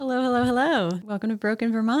Hello, hello. Welcome to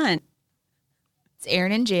Broken Vermont. It's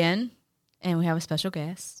Erin and Jen, and we have a special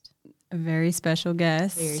guest. A very special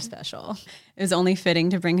guest. Very special. It was only fitting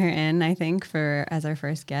to bring her in, I think, as our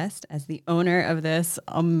first guest, as the owner of this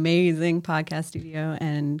amazing podcast studio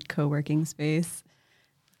and co-working space.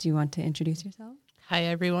 Do you want to introduce yourself? Hi,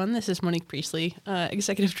 everyone. This is Monique Priestley,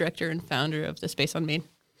 Executive Director and founder of the Space on Main.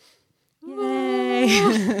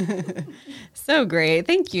 Yay. So great.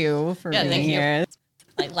 Thank you for being here.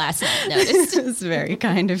 Like last night noticed. It's very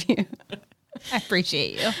kind of you. I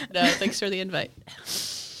appreciate you. No, thanks for the invite.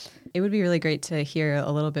 It would be really great to hear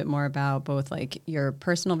a little bit more about both like your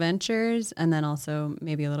personal ventures and then also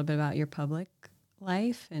maybe a little bit about your public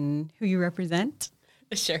life and who you represent.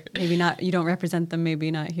 Sure. Maybe not, you don't represent them,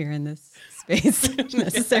 maybe not here in this space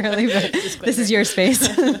necessarily, but this is your space.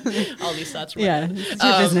 All these thoughts were it's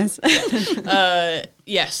your business.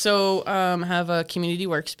 So I have a community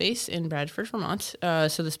workspace in Bradford, Vermont.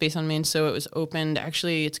 So the Space on Main, so it was opened,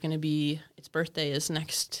 actually it's going to be, its birthday is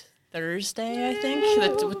next Thursday, I think,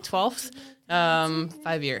 the 12th,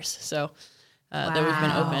 5 years. So that we've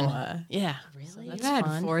been open. Yeah. Really? So that's You had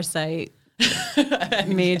fun. foresight.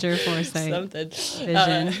 Major foresight. Something.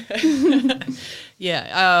 Vision.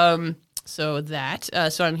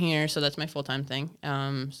 So I'm here. So that's my full-time thing. So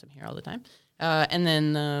I'm here all the time. And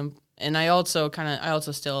then, and I also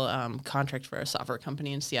still contract for a software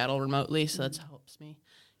company in Seattle remotely. So that helps me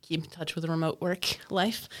keep in touch with the remote work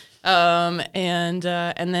life. And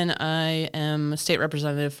then I am a state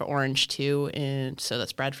representative for Orange too. And so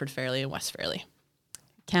that's Bradford, Fairleigh, and West Fairleigh.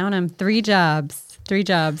 Count them. 3 jobs. 3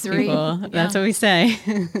 jobs, Three. people. Yeah. That's what we say.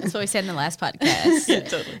 That's what we said in the last podcast. Yeah,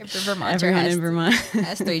 totally. Every Vermonter Everyone in Vermont.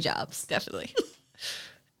 has 3 jobs. Definitely.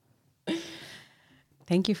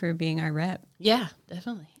 Thank you for being our rep. Yeah,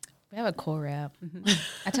 definitely. We have a cool rep.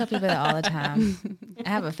 I tell people that all the time. I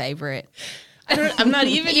have a favorite. I'm not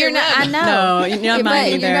even your rep. I know. No, you're not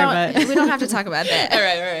mine either, but we don't have to talk about that. All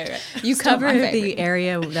right. you Still cover my the favorite.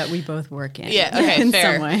 area that we both work in. Yeah, okay, in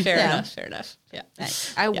fair. some way. Fair enough. Yeah.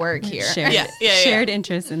 I work here. Shared, Yeah. shared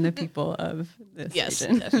interest in the people of this Yes,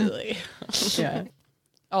 region. definitely. Yeah.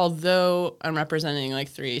 Although I'm representing like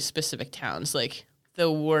 3 specific towns, like the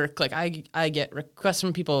work, like I get requests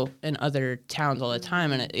from people in other towns all the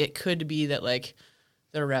time, and it could be that like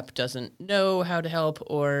the rep doesn't know how to help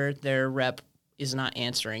or their rep is not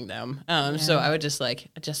answering them. So I would just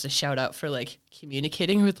a shout out for like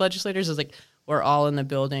communicating with legislators is like, we're all in the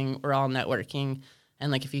building, we're all networking.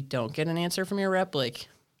 And like, if you don't get an answer from your rep, like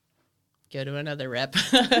go to another rep.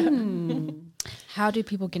 How do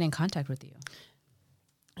people get in contact with you?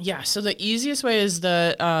 Yeah, so the easiest way is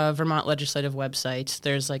the Vermont legislative website.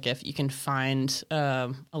 There's like, if you can find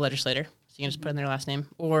a legislator, so you can just put in their last name,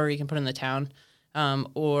 or you can put in the town,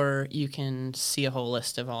 or you can see a whole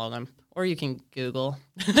list of all of them. Or you can Google,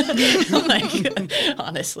 like,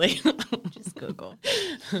 honestly. Just Google.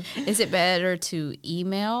 Is it better to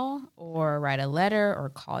email or write a letter or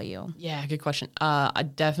call you? Yeah, good question. I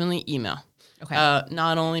definitely email. Okay.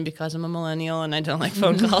 Not only because I'm a millennial and I don't like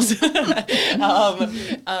phone calls, but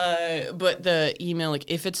the email,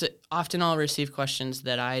 like if it's often I'll receive questions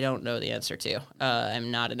that I don't know the answer to.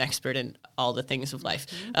 I'm not an expert in all the things of life.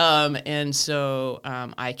 And so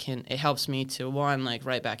it helps me to like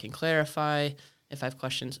write back and clarify if I have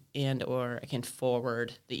questions or I can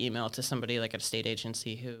forward the email to somebody like at a state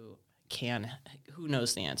agency who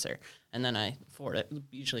knows the answer. And then I forward it,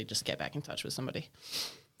 usually just get back in touch with somebody.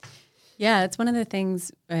 Yeah, it's one of the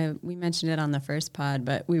things, we mentioned it on the first pod,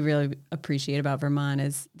 but we really appreciate about Vermont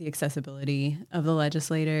is the accessibility of the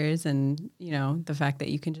legislators and, you know, the fact that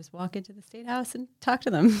you can just walk into the State House and talk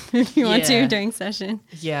to them if you want to during session.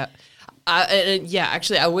 Yeah.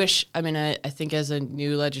 Actually, I think as a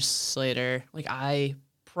new legislator, like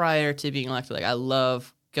prior to being elected, like I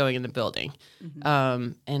love going in the building.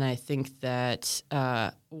 And I think that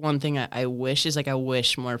one thing I wish is like I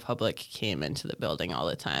wish more public came into the building all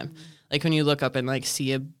the time. Like when you look up and like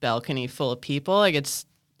see a balcony full of people, like it's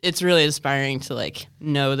really inspiring to like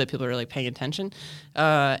know that people are really paying attention.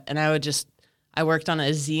 And I worked on a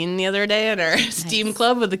zine the other day at our STEAM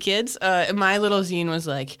club with the kids. And my little zine was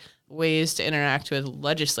like ways to interact with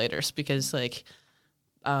legislators because like,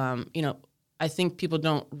 I think people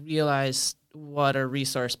don't realize what a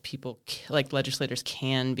resource people like legislators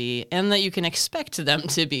can be and that you can expect them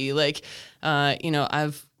to be. Like,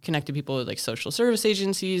 I've connected people with like social service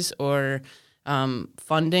agencies or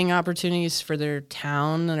funding opportunities for their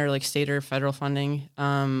town that are like state or federal funding,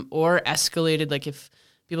 or escalated, like if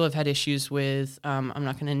people have had issues with, I'm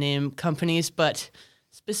not going to name companies, but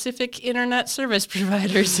specific internet service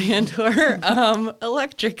providers and or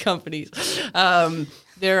electric companies.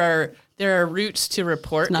 There there are routes to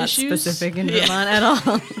report Not issues. specific in Vermont at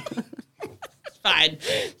all. Fine.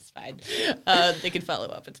 It's fine. They can follow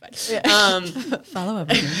up. It's fine. Follow up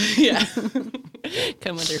with me. Yeah.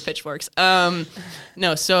 Come with their pitchforks.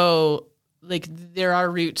 No, so like there are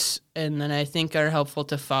routes and then I think are helpful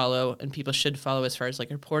to follow and people should follow as far as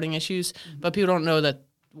like reporting issues, but people don't know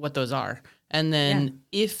what those are. And then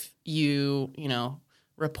if you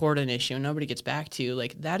report an issue and nobody gets back to you,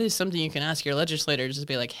 like that is something you can ask your legislator to just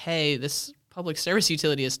be like, hey, this public service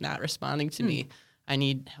utility is not responding to me. I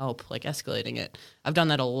need help like escalating it. I've done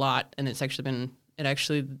that a lot and it's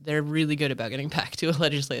actually they're really good about getting back to a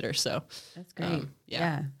legislator. So that's great.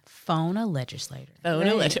 Yeah. Phone a legislator.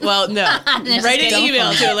 Well, no. Write an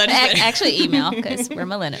email to a legislator. Actually, email because we're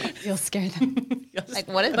millennials. You'll scare them. Like,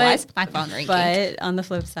 why is my phone ringing? But on the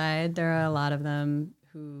flip side, there are a lot of them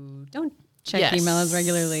who don't check emails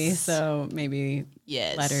regularly. So maybe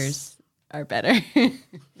letters are better.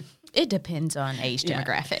 It depends on age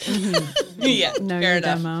demographic. Yeah, Know fair your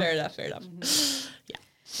enough. demo. Fair enough.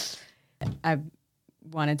 Yeah. I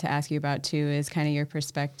wanted to ask you about too is kind of your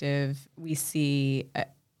perspective. We see,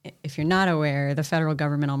 if you're not aware, the federal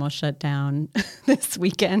government almost shut down this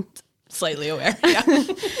weekend. Slightly aware. Yeah.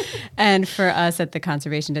 And for us at the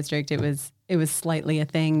Conservation District, it was slightly a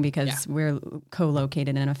thing because we're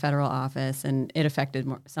co-located in a federal office, and it affected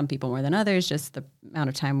some people more than others. Just the amount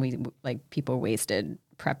of time people wasted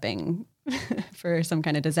prepping for some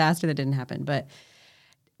kind of disaster that didn't happen. But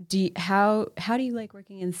how do you like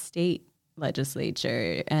working in state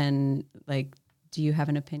legislature, and like, do you have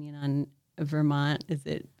an opinion on Vermont? Is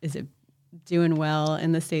it doing well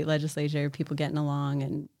in the state legislature? People getting along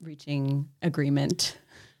and reaching agreement?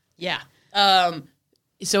 Yeah.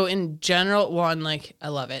 So in general, one, like I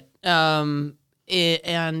love it.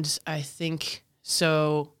 And I think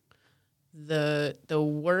so. The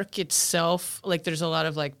work itself, like there's a lot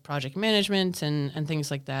of like project management and things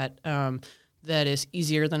like that. That is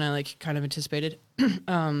easier than I like kind of anticipated.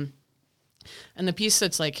 And the piece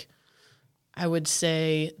that's like, I would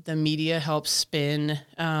say the media helps spin,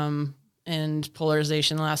 and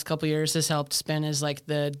polarization the last couple of years has helped spin is like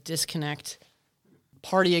the disconnect,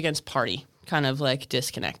 party against party kind of like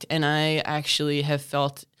disconnect. And I actually have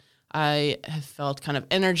felt kind of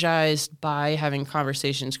energized by having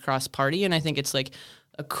conversations cross party. And I think it's like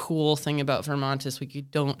a cool thing about Vermont is like you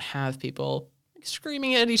don't have people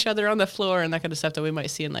screaming at each other on the floor and that kind of stuff that we might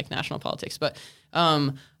see in like national politics. But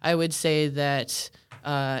I would say that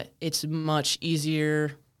it's much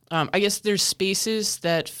easier. I guess there's spaces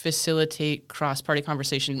that facilitate cross-party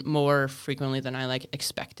conversation more frequently than I like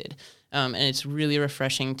expected. And it's really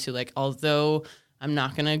refreshing to like, although I'm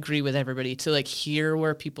not going to agree with everybody, to like hear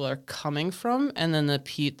where people are coming from, and then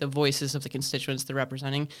the voices of the constituents they're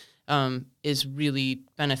representing is really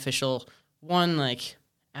beneficial. One, like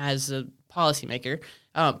as a policymaker,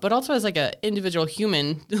 but also as like a individual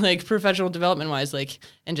human, like professional development wise, like,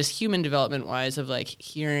 and just human development wise of like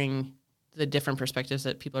hearing the different perspectives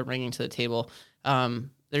that people are bringing to the table.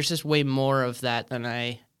 There's just way more of that than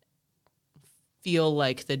I feel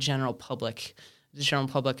like the general public,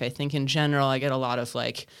 I think in general, I get a lot of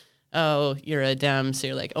like, oh, you're a Dem, so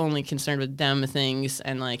you're like only concerned with Dem things,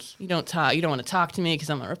 and like you don't want to talk to me because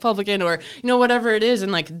I'm a Republican, or whatever it is,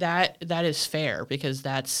 and like that is fair because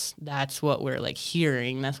that's what we're like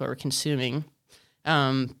hearing, that's what we're consuming.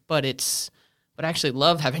 But I actually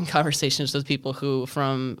love having conversations with people who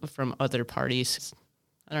from other parties.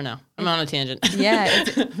 I don't know. I'm on a tangent. Yeah,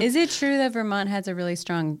 is it true that Vermont has a really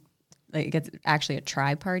strong, like it's actually a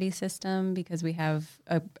tri-party system because we have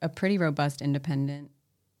a pretty robust independent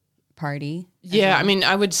party? Yeah, I mean,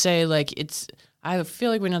 I would say like I feel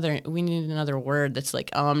like we need another word that's like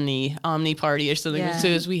omni party or something. Yeah. So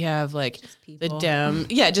as we have like the Dem,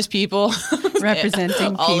 just people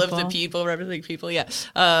representing all people. of the people representing people. Yeah,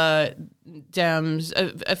 Dems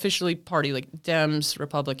officially party like Dems,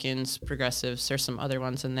 Republicans, Progressives. There's some other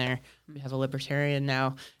ones in there. We have a Libertarian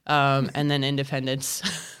now, and then Independents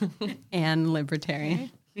and Libertarian.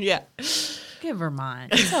 Yeah. Good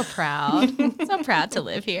Vermont. So proud. So proud to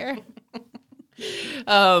live here.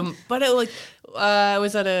 But I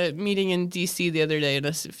was at a meeting in D.C. the other day, and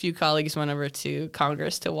a few colleagues went over to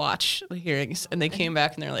Congress to watch the hearings, and they came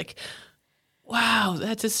back and they're like, wow,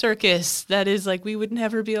 that's a circus. That is like, we would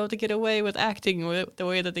never be able to get away with acting the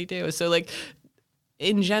way that they do. So like,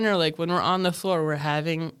 in general, like when we're on the floor, we're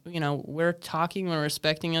having, we're talking, we're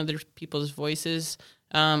respecting other people's voices.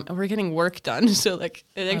 And we're getting work done. So like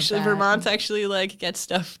Vermont actually like gets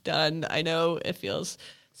stuff done. I know it feels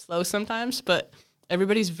slow sometimes, but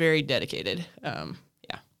everybody's very dedicated.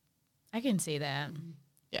 I can see that.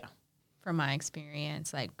 Yeah. From my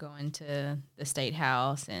experience, like going to the State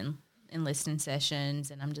House and in listening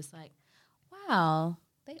sessions, and I'm just like, wow,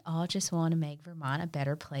 they all just want to make Vermont a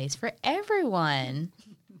better place for everyone.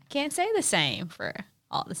 Can't say the same for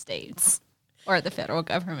all the states or the federal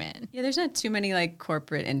government. Yeah, there's not too many like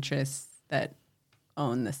corporate interests that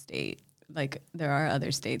own the state. Like there are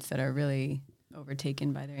other states that are really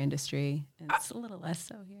overtaken by their industry, and it's a little less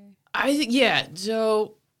so here. I think, yeah.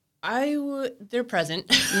 So they're present.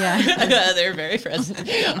 Yeah. They're very present.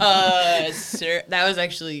 Sir, that was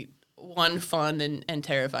actually one fun and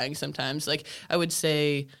terrifying sometimes. Like I would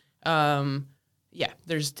say,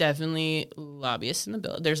 there's definitely lobbyists in the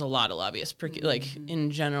bill. There's a lot of lobbyists. Like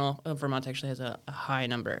in general, Vermont actually has a high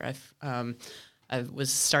number. I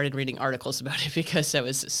started reading articles about it because I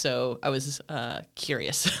was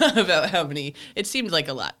curious about how many. It seemed like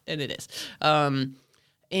a lot, and it is.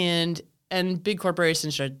 And big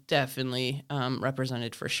corporations are definitely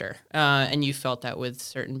represented for sure. And you felt that with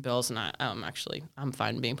certain bills, and I'm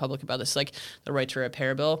fine being public about this. Like the right to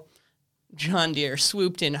repair bill, John Deere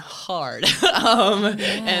swooped in hard,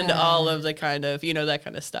 and all of the kind of that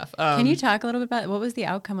kind of stuff. Can you talk a little bit about what was the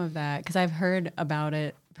outcome of that? Because I've heard about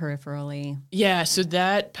it peripherally. Yeah, so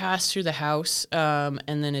that passed through the House, and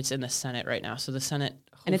then it's in the Senate right now. So the Senate,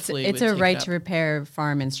 and it's a right to repair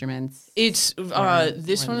farm instruments. It's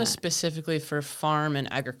this one is specifically for farm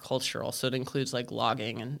and agricultural, so it includes like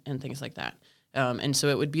logging and things like that. And so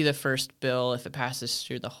it would be the first bill, if it passes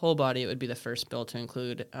through the whole body, it would be the first bill to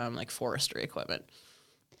include like forestry equipment.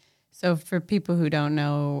 So for people who don't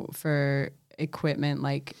know, for equipment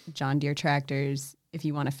like John Deere tractors, if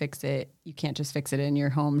you want to fix it, you can't just fix it in your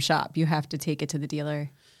home shop. You have to take it to the dealer.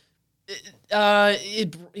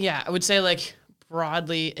 I would say like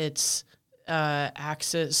broadly it's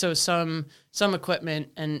access. So some equipment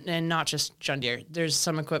and not just John Deere. There's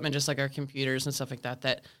some equipment just like our computers and stuff like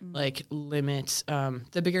that like limits.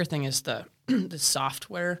 The bigger thing is the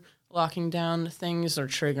software locking down things or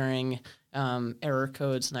triggering error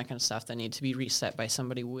codes and that kind of stuff that need to be reset by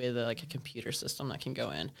somebody with a computer system that can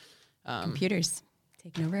go in. Computers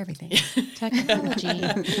taking over everything. Technology.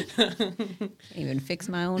 Can't even fix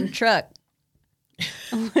my own truck.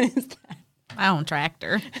 What is that? My own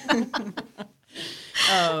tractor. It's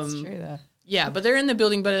true though. Yeah, but they're in the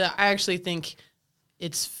building. But I actually think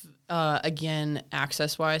it's again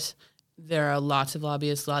access-wise, there are lots of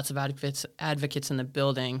lobbyists, lots of advocates in the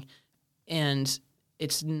building, and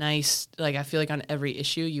it's nice. Like I feel like on every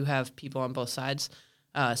issue you have people on both sides.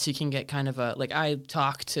 So you can get kind of I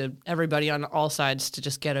talk to everybody on all sides to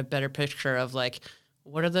just get a better picture of like,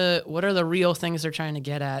 what are the real things they're trying to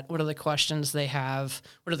get at? What are the questions they have?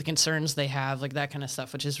 What are the concerns they have? Like that kind of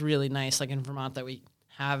stuff, which is really nice. Like in Vermont that we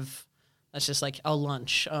have, that's just like a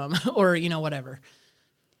lunch, or, whatever.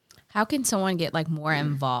 How can someone get like more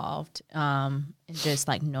involved, in just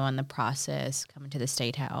like knowing the process, coming to the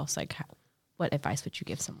State House? Like what advice would you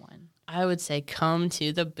give someone? I would say come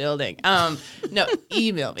to the building. No,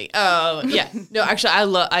 email me. Yeah. No,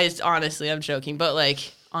 actually, I'm joking, but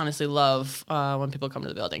like honestly love when people come to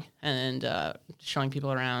the building and showing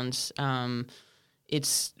people around.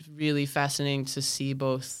 It's really fascinating to see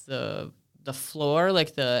both the floor,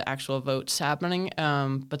 like the actual votes happening,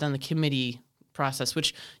 but then the committee process,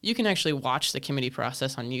 which you can actually watch the committee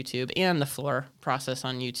process on YouTube and the floor process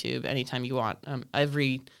on YouTube anytime you want.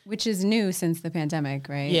 Which is new since the pandemic,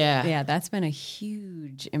 right? Yeah. Yeah, that's been a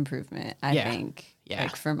huge improvement, I think. Yeah.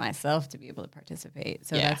 Like for myself to be able to participate.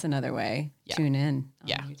 So Yeah. that's another way. Yeah. Tune in on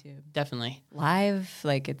Yeah. YouTube. Definitely. Live,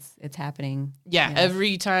 like it's happening. Yeah,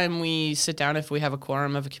 every time we sit down, if we have a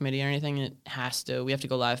quorum of a committee or anything, we have to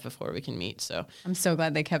go live before we can meet. So I'm so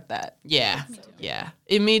glad they kept that. yeah, yeah.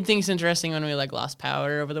 It made things interesting when we lost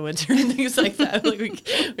power over the winter and things like that. Like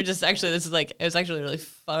we're just actually, it was actually really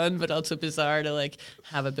fun, but also bizarre to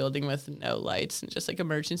have a building with no lights and just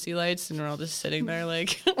emergency lights, and we're all just sitting there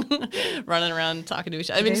running around talking to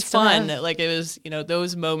each other. I mean, it's fun. It was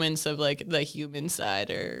those moments of the human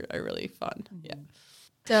side are really fun. Yeah.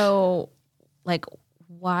 So,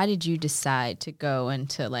 why did you decide to go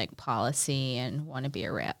into policy and want to be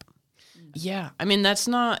a rep? Yeah, I mean it's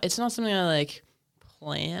not something I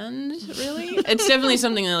planned really. It's definitely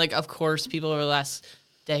something that of course people over the last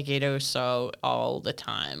decade or so all the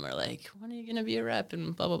time are when are you gonna be a rep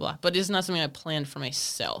and blah blah blah. But it's not something I planned for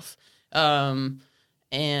myself.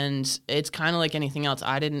 And it's kind of like anything else.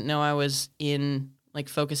 I didn't know I was in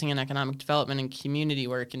focusing on economic development and community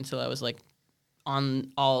work until I was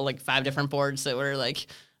on all 5 different boards that were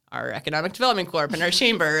our economic development corp and our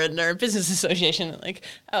chamber and our business association.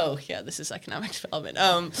 Oh yeah, this is economic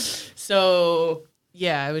development. So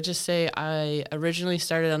yeah, I would just say I originally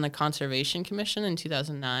started on the Conservation Commission in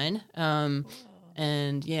 2009.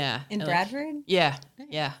 And yeah. In Bradford? Yeah.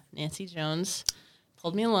 Yeah. Nancy Jones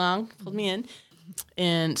pulled me in.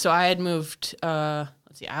 And so I had moved,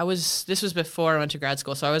 this was before I went to grad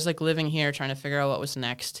school. So I was like living here trying to figure out what was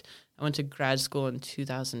next. I went to grad school in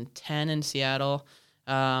 2010 in Seattle.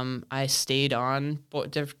 I stayed on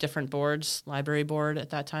different boards, library board at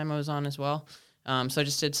that time I was on as well. So I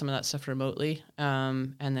just did some of that stuff remotely,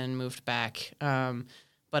 and then moved back.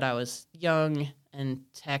 But I was young and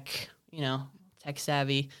tech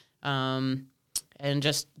savvy, and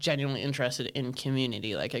just genuinely interested in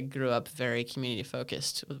community. Like I grew up very community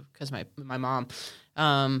focused because my mom.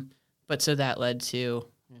 But so that led to,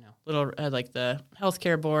 little like the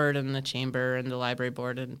healthcare board and the chamber and the library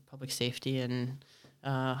board and public safety and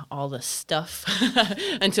all the stuff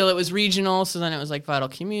until it was regional. So then it was like Vital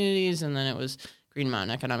Communities, and then it was Green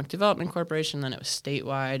Mountain Economic Development Corporation. Then it was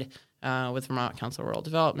statewide with Vermont Council of Rural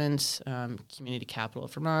Development, Community Capital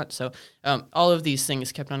of Vermont. So all of these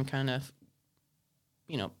things kept on kind of,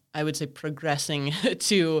 I would say progressing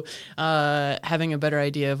to having a better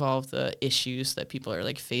idea of all of the issues that people are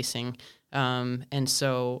like facing. And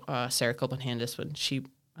so Sarah Copeland-Handis, when she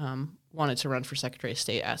wanted to run for Secretary of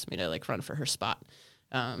State, asked me to like run for her spot.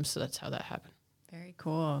 So that's how that happened. Very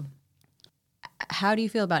cool. How do you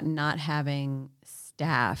feel about not having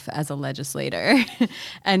staff as a legislator?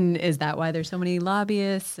 And is that why there's so many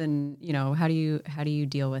lobbyists? And, how do you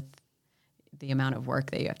deal with the amount of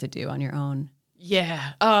work that you have to do on your own?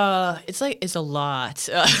 Yeah, it's a lot.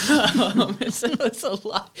 It's a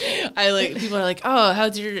lot. People are like, oh,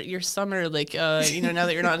 how's your summer? Like, now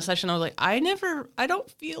that you're not in session, I was like, I don't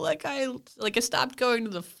feel like I stopped going to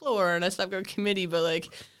the floor and I stopped going to committee, but like,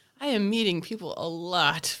 I am meeting people a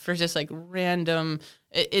lot for just like random.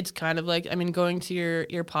 It's kind of like, going to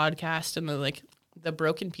your podcast and the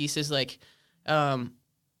broken pieces, like,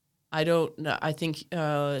 I don't know. I think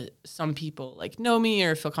some people like know me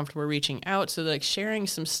or feel comfortable reaching out. So like sharing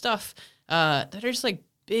some stuff that are just like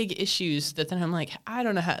big issues that then I'm like, I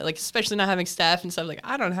don't know how, like, especially not having staff and stuff, like,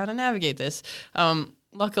 I don't know how to navigate this.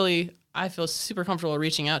 Luckily, I feel super comfortable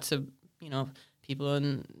reaching out to, people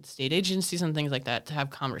in state agencies and things like that to have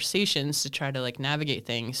conversations to try to like navigate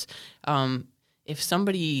things. If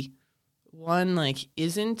somebody,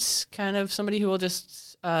 isn't kind of somebody who will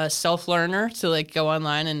just self-learner to like go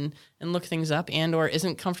online and look things up and or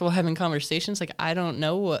isn't comfortable having conversations, like I don't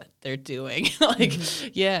know what they're doing.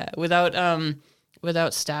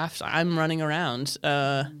 Without staff, I'm running around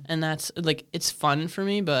and that's like, it's fun for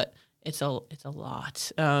me, but it's a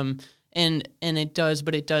lot. And it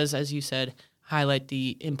does, as you said, highlight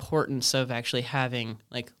the importance of actually having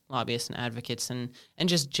like lobbyists and advocates and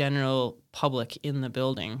just general public in the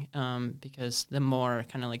building, because the more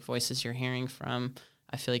kind of like voices you're hearing from,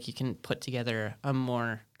 I feel like you can put together a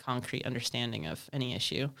more concrete understanding of any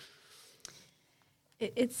issue.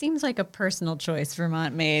 It seems like a personal choice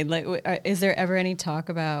Vermont made. Like, is there ever any talk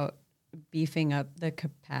about beefing up the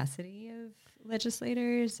capacity of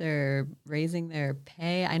legislators or raising their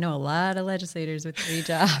pay? I know a lot of legislators with 3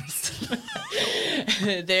 jobs.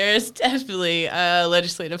 There's definitely a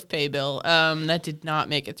legislative pay bill that did not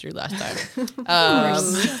make it through last time.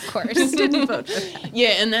 Of course. Didn't vote for that.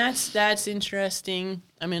 Yeah, and that's interesting.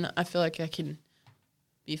 I feel like I can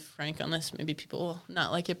be frank on this. Maybe people will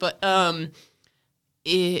not like it, but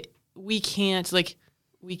we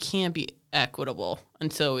can't be equitable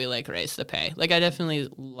until we raise the pay. Like I definitely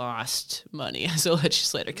lost money as a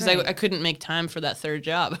legislator because I couldn't make time for that 3rd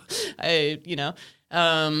job.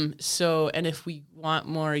 So, and if we want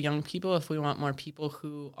more young people, if we want more people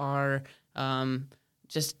who are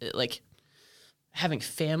just like having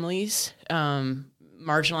families,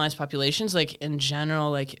 marginalized populations, like in general,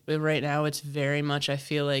 like right now, it's very much, I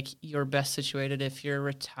feel like you're best situated if you're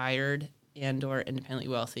retired and or independently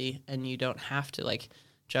wealthy and you don't have to like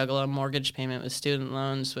juggle a mortgage payment with student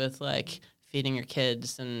loans with like feeding your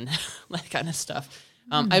kids and that kind of stuff.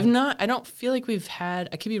 I don't feel like we've had,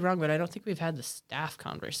 I could be wrong, but I don't think we've had the staff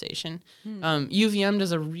conversation. UVM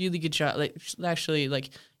does a really good job.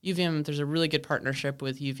 UVM, there's a really good partnership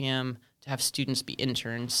with UVM to have students be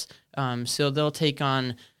interns. So they'll take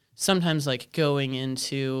on sometimes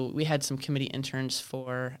we had some committee interns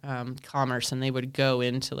for commerce, and they would go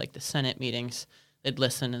into the Senate meetings. They'd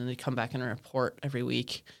listen and they'd come back and report every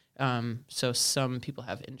week. So some people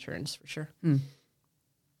have interns for sure.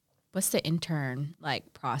 What's the intern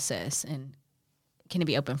process, and can it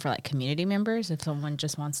be open for community members if someone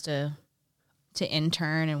just wants to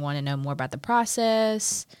intern and want to know more about the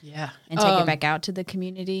process? Yeah, and take it back out to the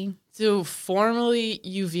community. So formally,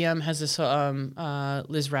 UVM has this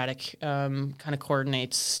Liz Raddick kind of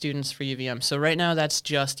coordinates students for UVM. So right now, that's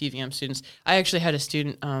just UVM students. I actually had a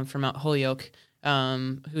student from Mount Holyoke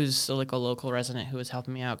who's like a local resident who was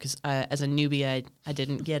helping me out because as a newbie, I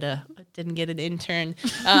didn't get an intern,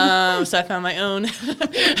 so I found my own.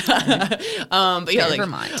 But yeah, like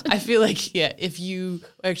Vermont. I feel like if you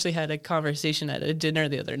actually had a conversation at a dinner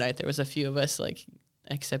the other night, there was a few of us like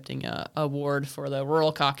accepting a award for the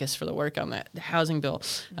rural caucus for the work on the housing bill.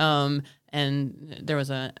 And there was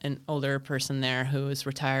an older person there who was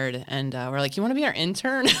retired, and we're like, "You want to be our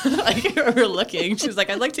intern?" Like we're looking. She's like,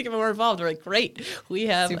 "I'd like to get more involved." We're like, "Great, we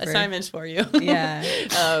have assignments for you."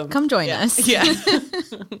 Yeah. Come join us. Yeah,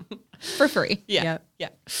 For free. yeah, Yep. yeah.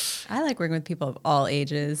 I like working with people of all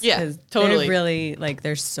ages. Yeah, 'cause totally. they're really like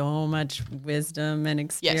there's so much wisdom and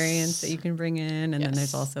experience that you can bring in, and then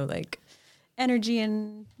there's also like energy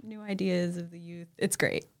and new ideas of the youth. It's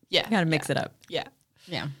great. Yeah, You gotta mix it up. Yeah.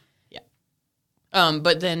 Yeah.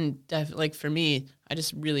 But then, like for me, I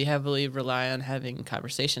just really heavily rely on having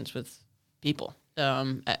conversations with people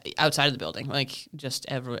outside of the building, like just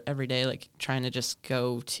every day, like trying to just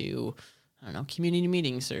go to, I don't know, community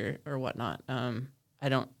meetings or whatnot. I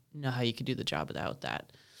don't know how you could do the job without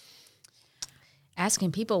that.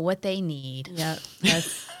 Asking people what they need. Yeah,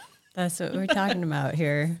 that's what we're talking about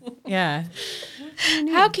here. Yeah.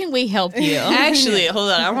 How can we help you? Actually,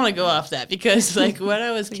 hold on, I want to go off that because like when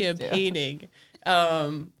I was campaigning.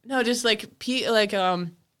 No, just like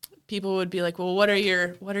people would be like, well, what are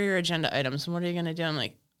your agenda items and what are you going to do? I'm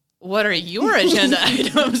like, what are your agenda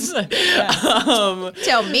items?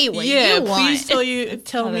 Tell me what you want. Please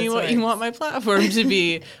tell me what you want my platform to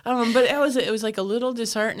be. But it was like a little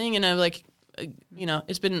disheartening, and I'm like,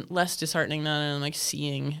 it's been less disheartening now that I'm like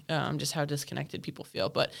seeing just how disconnected people feel.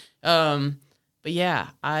 But yeah,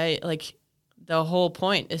 I like. The whole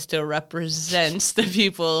point is to represent the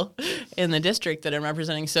people in the district that I'm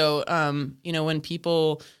representing. So, when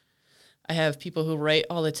I have people who write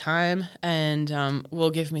all the time and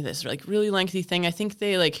will give me this like really lengthy thing. I think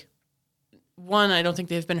they I don't think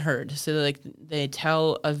they've been heard. So they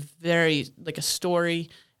tell a very like a story.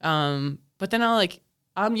 But then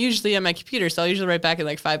I'm usually on my computer, so I'll usually write back in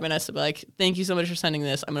like 5 minutes and be like, thank you so much for sending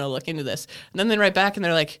this. I'm going to look into this. And then they write back and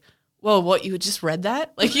they're like, well, what, you had just read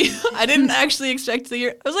that? Like, I didn't actually expect to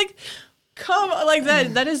hear. I was like, come on, like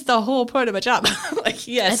that is the whole point of my job. Like,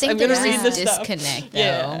 yes, I think I'm going to read there's this a stuff. disconnect,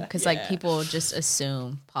 though, because like people just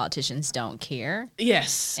assume politicians don't care.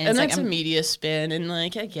 Yes, And and it's that's like, a media spin, and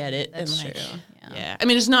like I get it. That's and, like, true. Yeah, I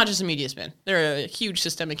mean, it's not just a media spin. There are huge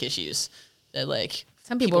systemic issues that like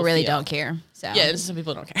Some people really feel. don't care. So Yeah, and some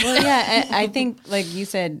people don't care. Well, yeah, I think like you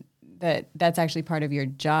said that's actually part of your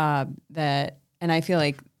job and I feel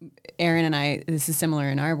like Erin and I, this is similar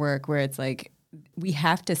in our work where it's like we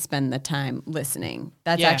have to spend the time listening.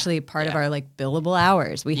 That's actually part of our like billable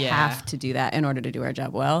hours. We have to do that in order to do our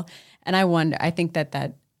job well. And I think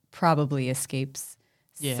that probably escapes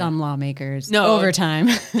some lawmakers over time.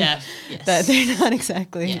 Yes. That they're not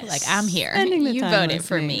exactly like, I'm here. spending the You time voted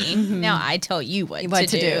for me. Now I tell you what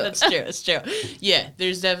to do. That's true. That's true. Yeah,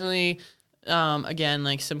 there's definitely, again,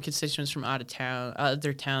 like some constituents from out of town,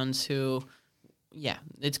 other towns who,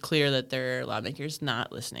 it's clear that their lawmakers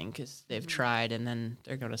not listening because they've tried and then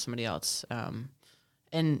they're going to somebody else. And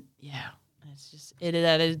it's just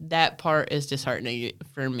that part is disheartening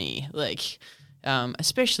for me. Like,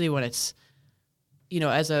 especially when it's,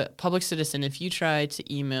 as a public citizen, if you try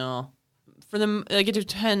to email for them, like it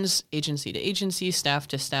depends agency to agency, staff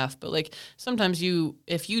to staff, but like sometimes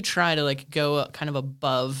if you try to like go kind of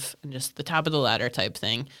above and just the top of the ladder type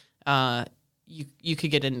thing, you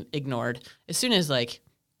could get ignored. As soon as like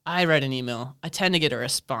I write an email, I tend to get a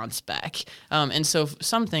response back. And so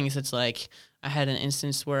some things it's like I had an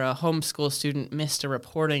instance where a homeschool student missed a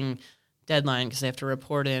reporting deadline because they have to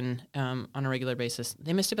report in on a regular basis.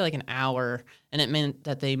 They missed it by like an hour, and it meant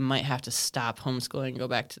that they might have to stop homeschooling and go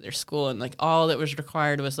back to their school. And like all that was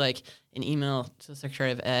required was like an email to the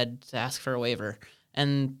Secretary of Ed to ask for a waiver,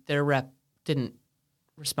 and their rep didn't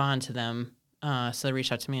respond to them. So they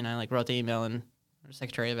reached out to me, and I like wrote the email, and the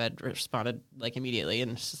Secretary of Ed responded like immediately,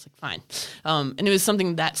 and it's just like fine. And it was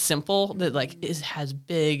something that simple that like has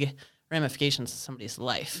big ramifications in somebody's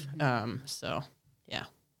life. So yeah.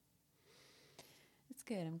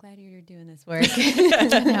 Good. I'm glad you're doing this work.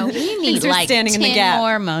 No, we need like standing 10 in the gap.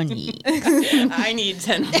 more Monique. I need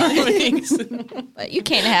 10 meetings. But you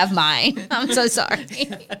can't have mine. I'm so sorry.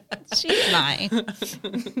 She's mine.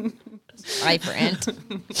 My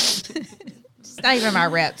friend. She's not even my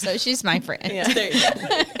rep, so she's my friend. Yeah, there you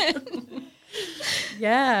go.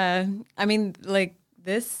 Yeah. I mean, like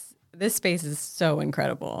this space is so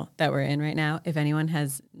incredible that we're in right now. If anyone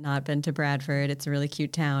has not been to Bradford, it's a really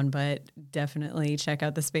cute town, but definitely check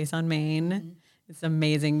out the space on Main. It's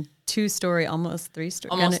amazing. 2-story, almost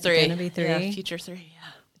 3-story. Almost three. Gonna be 3. Yeah, future 3. Yeah.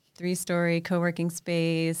 3-story co-working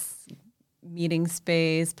space, meeting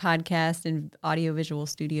space, podcast and audiovisual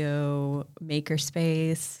studio, maker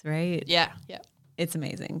space, right? Yeah. Yeah. It's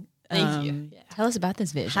amazing. Thank you. Yeah. Tell us about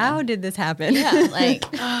this vision. How did this happen? Yeah, like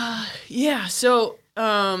Yeah. So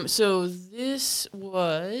this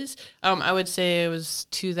was, I would say it was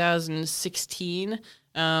 2016.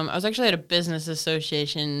 I was actually at a business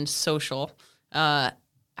association social. I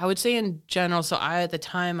would say in general. So at the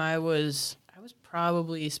time I was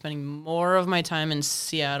probably spending more of my time in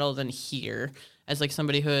Seattle than here, as like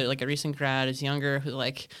somebody who like a recent grad is younger, who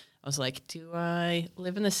like I was like, do I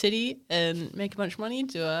live in the city and make a bunch of money?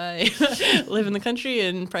 Do I live in the country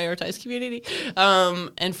and prioritize community?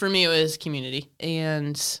 And for me, it was community.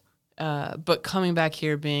 And but coming back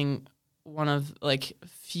here, being one of like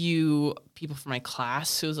few people from my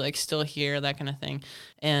class who's like still here, that kind of thing.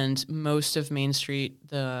 And most of Main Street,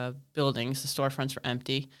 the buildings, the storefronts were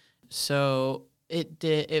empty. So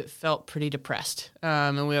it felt pretty depressed.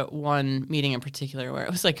 And we had one meeting in particular where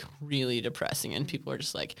it was like really depressing, and people were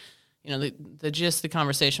just like, you know, the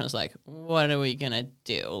conversation was like, what are we gonna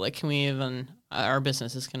do? Like, can we even, our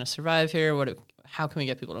business is gonna survive here? How can we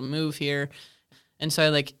get people to move here? And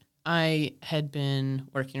so I had been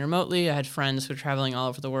working remotely. I had friends who were traveling all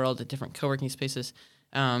over the world at different co-working spaces.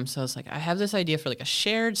 So I was like, I have this idea for like a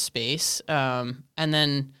shared space. And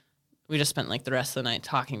then we just spent like the rest of the night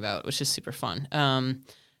talking about it, which is super fun. And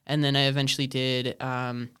then I eventually did,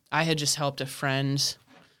 I had just helped a friend.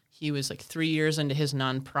 He was like 3 years into his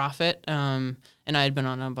nonprofit. And I had been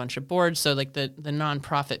on a bunch of boards. So like the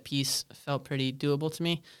nonprofit piece felt pretty doable to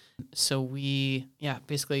me. So we,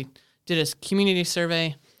 basically did a community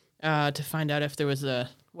survey to find out if there was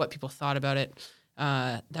what people thought about it.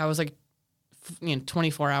 That was like,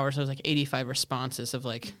 24 hours, there was like 85 responses of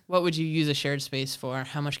like, what would you use a shared space for?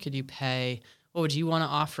 How much could you pay? What would you want to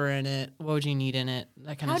offer in it? What would you need in it?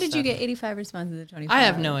 That kind of stuff. How did you get 85 responses in 24 I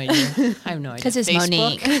have hours? no idea. I have no idea. because it's Facebook?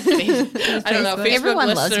 Monique. I don't know. Facebook Everyone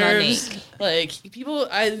loves listservs, Monique. Like people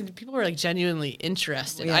were like genuinely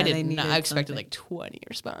interested. Yeah, I they did not. needed I expected something. like 20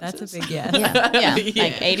 responses. That's a big yes. Yeah, Yeah.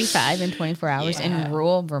 like 85 in 24 hours Yeah. in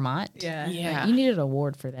rural Vermont. Yeah. Yeah. Like, you needed an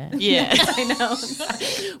award for that. Yeah. I know.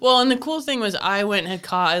 Well, and the cool thing was I went and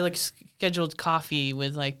had I like scheduled coffee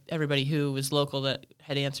with like everybody who was local that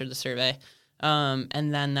had answered the survey.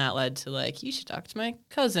 And then that led to like, you should talk to my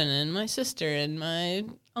cousin and my sister and my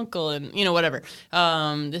uncle and, whatever.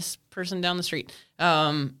 This person down the street.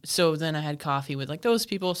 So then I had coffee with like those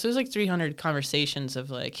people. So it was like 300 conversations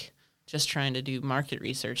of like just trying to do market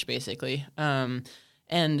research basically. And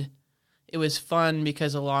it was fun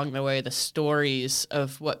because along the way, the stories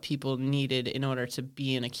of what people needed in order to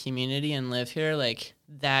be in a community and live here, like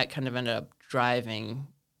that kind of ended up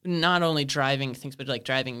not only driving things, but like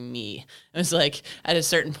driving me. It was like at a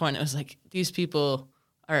certain point, it was like these people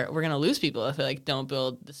we're going to lose people if they like don't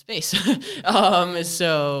build the space.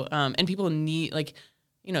 And people need like,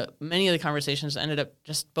 many of the conversations ended up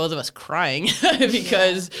just both of us crying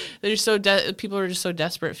because they're so people are just so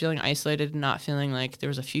desperate, feeling isolated and not feeling like there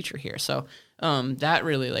was a future here. So that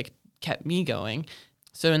really like kept me going.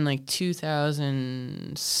 So in like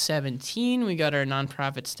 2017, we got our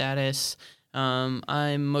nonprofit status.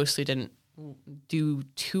 I mostly didn't do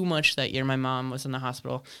too much that year. My mom was in the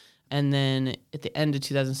hospital. And then at the end of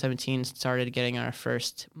 2017, started getting our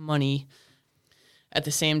first money. At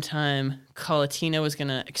the same time, Colatina was going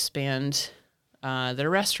to expand their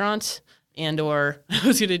restaurant or I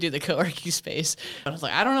was going to do the co-working space. I was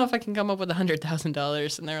like, I don't know if I can come up with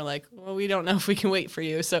 $100,000. And they were like, well, we don't know if we can wait for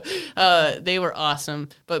you. So they were awesome.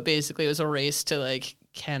 But basically, it was a race to like,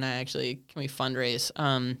 can we fundraise?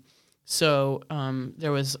 So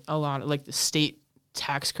there was a lot of like the state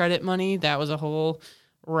tax credit money. That was a whole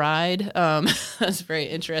ride. That's very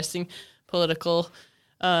interesting political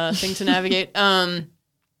thing to navigate. And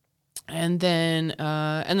then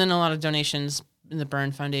a lot of donations. The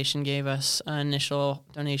Byrne Foundation gave us an initial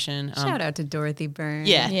donation. Shout out to Dorothy Byrne.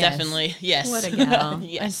 Yeah, Yes. definitely. Yes. What a gal.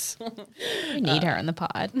 Yes. We need her on the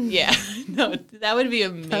pod. Yeah. No, that would be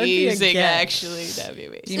amazing, get. actually. That'd be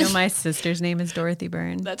amazing. Do you know my sister's name is Dorothy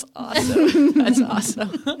Byrne? That's awesome. That's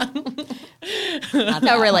awesome.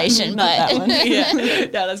 No relation, but Yeah,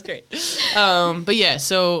 that's great. But yeah,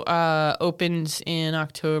 so opened in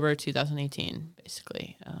October 2018,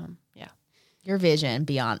 basically. your vision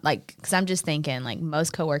beyond, like, because I'm just thinking, like,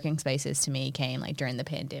 most co-working spaces to me came like during the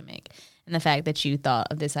pandemic, and the fact that you thought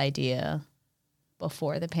of this idea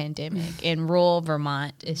before the pandemic in rural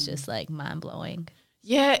Vermont is just like mind blowing.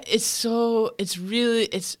 Yeah, it's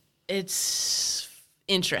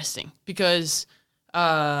interesting because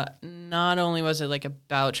Not only was it like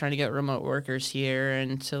about trying to get remote workers here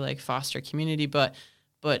and to like foster community, but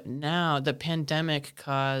now the pandemic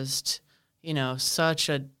caused, such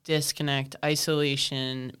a disconnect,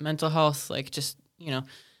 isolation, mental health, like just,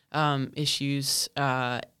 issues.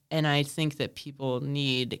 And I think that people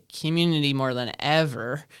need community more than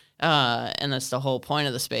ever. And that's the whole point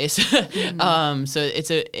of the space. So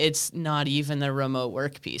it's not even the remote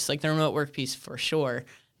work piece, like the remote work piece for sure.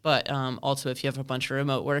 But also, if you have a bunch of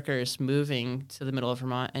remote workers moving to the middle of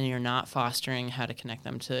Vermont and you're not fostering how to connect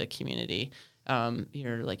them to community,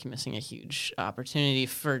 you're like missing a huge opportunity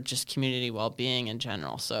for just community well-being in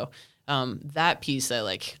general. So that piece I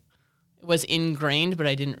like was ingrained, but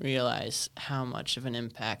I didn't realize how much of an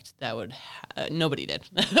impact that would nobody did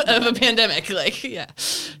of a pandemic. Like, yeah.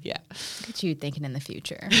 Look at you thinking in the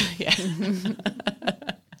future. Yeah.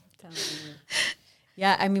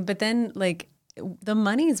 Yeah, I mean, but then like the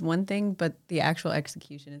money is one thing, but the actual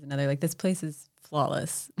execution is another. Like this place is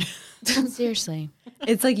flawless. Seriously.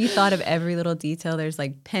 It's like you thought of every little detail. There's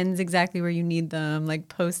like pens exactly where you need them, like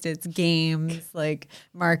Post-its, games, like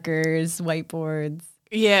markers, whiteboards.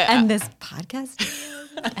 Yeah. And this podcast.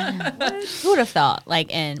 Who would have thought,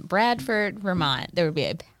 like in Bradford, Vermont, there would be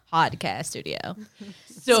a podcast studio?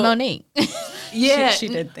 So, it's Monique. Yeah. She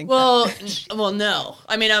did think well, no.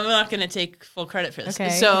 I mean, I'm not going to take full credit for this. Okay,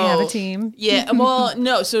 so we have a team. Yeah. Well,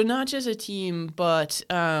 no. So not just a team, but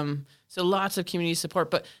so lots of community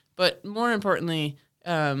support, but more importantly,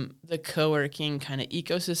 the co-working kind of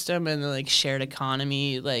ecosystem and the like shared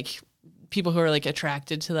economy, like people who are like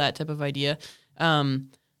attracted to that type of idea.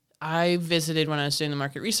 I visited when I was doing the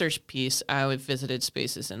market research piece. I visited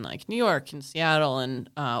spaces in like New York and Seattle and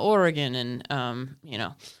Oregon and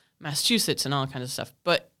Massachusetts and all kinds of stuff.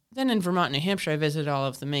 But then in Vermont and New Hampshire, I visited all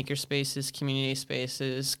of the maker spaces, community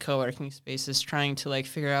spaces, co-working spaces, trying to like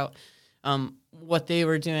figure out what they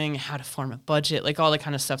were doing, how to form a budget, like all the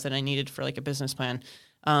kind of stuff that I needed for like a business plan.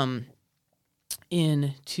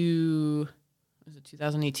 In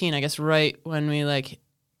 2018, I guess, right when we like.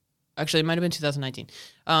 Actually, it might have been 2019,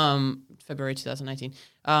 February 2019.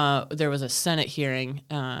 There was a Senate hearing,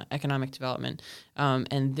 economic development,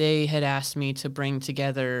 and they had asked me to bring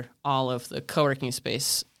together all of the co-working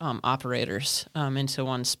space operators into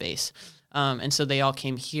one space. And so they all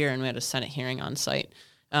came here, and we had a Senate hearing on site.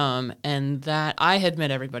 And that I had met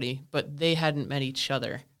everybody, but they hadn't met each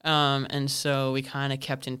other. And so we kind of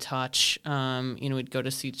kept in touch. We'd go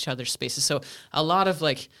to see each other's spaces. So a lot of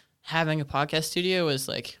like having a podcast studio was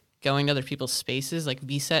like going to other people's spaces, like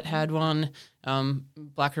VSET had one,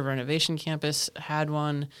 Black River Innovation Campus had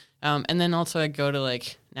one, and then also I'd go to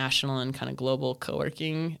like national and kind of global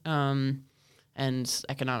co-working and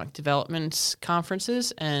economic development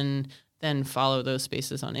conferences, and then follow those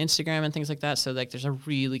spaces on Instagram and things like that. So like there's a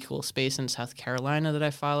really cool space in South Carolina that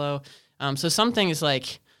I follow. So some things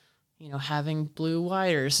like, having blue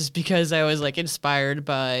wires is because I was like inspired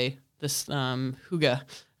by this hygge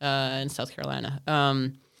in South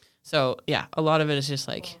Carolina. So yeah, a lot of it is just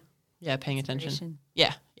like, paying attention.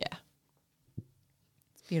 Yeah.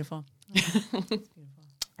 It's beautiful.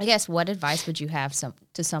 I guess what advice would you have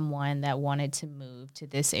to someone that wanted to move to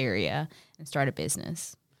this area and start a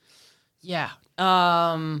business? Yeah.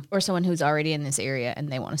 Or someone who's already in this area and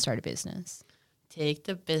they want to start a business. Take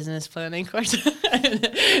the business planning course.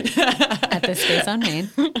 At the space on Main.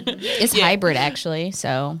 It's hybrid, actually.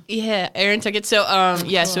 So yeah, Erin took it. So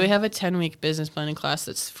so we have a 10-week business planning class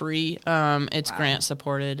that's free. It's grant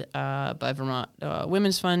supported by Vermont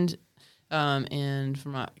Women's Fund and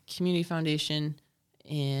Vermont Community Foundation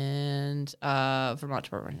and Vermont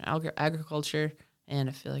Department of Agriculture. And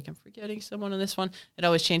I feel like I'm forgetting someone on this one. It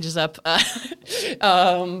always changes up.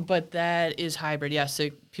 But that is hybrid. Yeah, so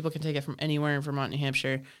people can take it from anywhere in Vermont, New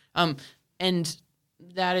Hampshire. And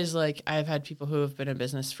that is like, I've had people who have been in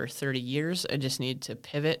business for 30 years and just need to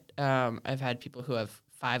pivot. I've had people who have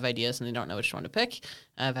 5 ideas and they don't know which one to pick.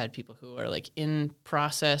 I've had people who are like in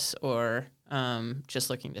process or just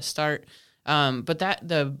looking to start. But that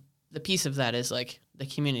the piece of that is like the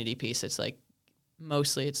community piece. It's like,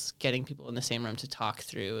 mostly it's getting people in the same room to talk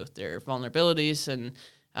through their vulnerabilities and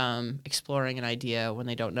exploring an idea when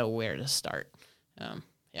they don't know where to start.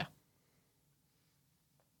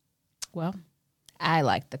 Well, I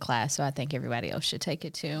like the class, so I think everybody else should take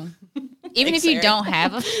it too. Even if you don't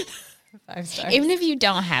have a 5 stars. even if you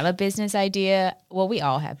don't have a business idea, well, we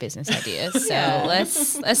all have business ideas. So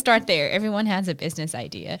let's start there. Everyone has a business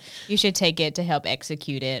idea. You should take it to help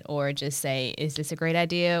execute it, or just say, is this a great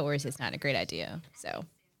idea or is this not a great idea? So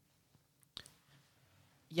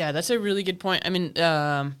yeah, that's a really good point. I mean,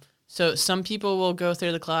 so some people will go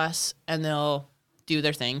through the class and they'll do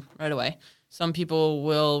their thing right away. Some people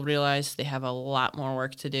will realize they have a lot more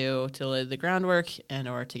work to do to lay the groundwork and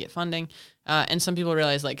or to get funding. And some people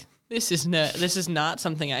realize like, this is not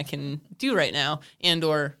something I can do right now, and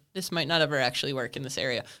or this might not ever actually work in this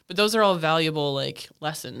area. But those are all valuable like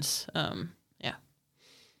lessons. Yeah.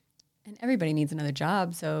 And everybody needs another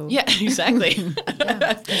job, so Yeah, exactly.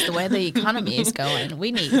 Because the way the economy is going,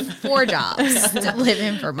 we need 4 jobs to live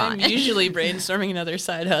in Vermont. I'm usually brainstorming another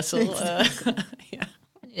side hustle. Yeah.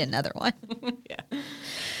 I need another one.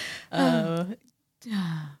 Yeah.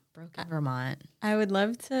 Broken Vermont. I would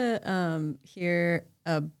love to hear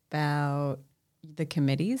about the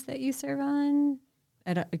committees that you serve on.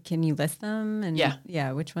 Can you list them? And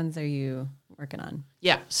Yeah. Which ones are you working on?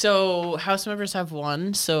 Yeah. So House members have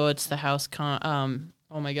one. So it's the House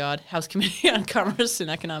House Committee on Commerce and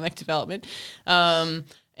Economic Development. And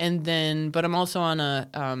then, but I'm also on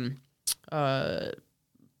a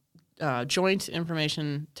Joint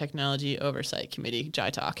Information Technology Oversight Committee,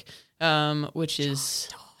 JITOC, which is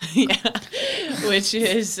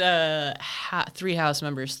 3 House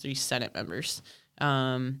members, 3 Senate members.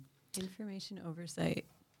 Information oversight.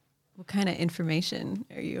 What kind of information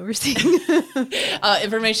are you overseeing?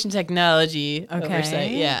 Information technology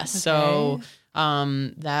oversight. Yeah. Okay. So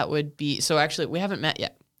that would be, so actually we haven't met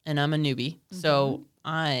yet and I'm a newbie. So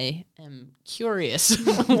I am curious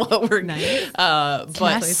what we're Nice. But Can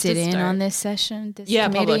I sit in on this session? This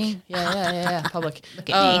committee? public. Yeah, public. Look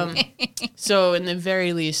at me. So in the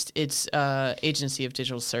very least, it's Agency of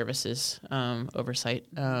Digital Services oversight,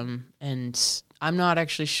 and I'm not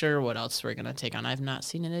actually sure what else we're gonna take on. I've not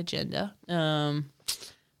seen an agenda,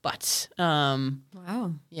 but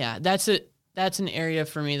Wow. yeah, that's an area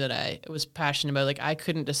for me that I was passionate about. Like I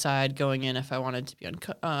couldn't decide going in if I wanted to be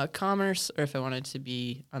on commerce or if I wanted to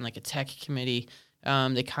be on like a tech committee.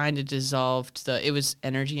 They kind of dissolved it was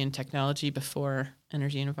energy and technology before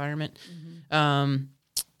energy and environment.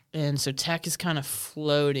 And so tech is kind of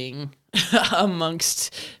floating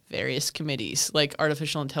amongst various committees. Like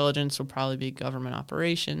artificial intelligence will probably be government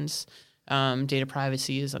operations. Data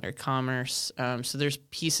privacy is under commerce. So there's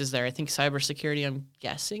pieces there. I think cybersecurity, I'm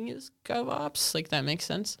guessing, is GovOps. Like that makes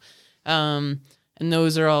sense. And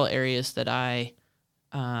those are all areas that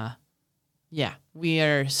we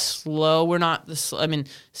are slow. We're not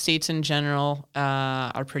states in general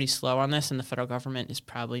are pretty slow on this, and the federal government is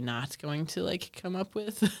probably not going to like come up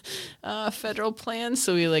with federal plans.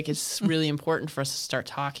 So it's really important for us to start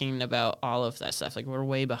talking about all of that stuff. Like we're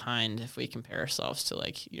way behind if we compare ourselves to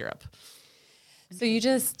like Europe. So you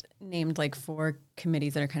just named like 4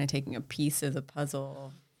 committees that are kind of taking a piece of the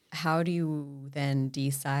puzzle. How do you then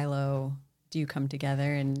de-silo? Do you come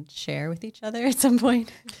together and share with each other at some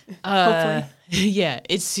point? Hopefully. Yeah,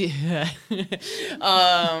 it's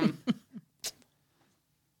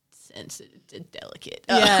sensitive, delicate.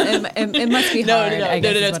 It must be hard. No, I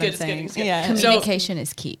guess is it's what good. I'm saying. It's good. Yeah, Communication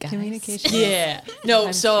is key, guys. communication. Yeah.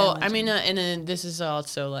 No, Sometimes so I challenging. mean, and this is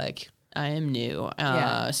also like I am new,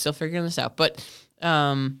 still figuring this out. But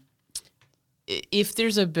if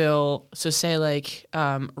there's a bill, so say like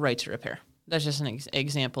right to repair. That's just an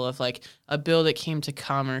example of like a bill that came to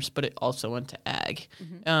commerce, but it also went to ag.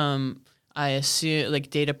 I assume like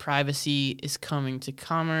data privacy is coming to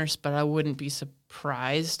commerce, but I wouldn't be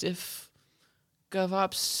surprised if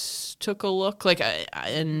GovOps took a look, like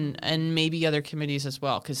and maybe other committees as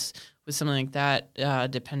well, because with something like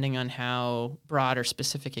that, depending on how broad or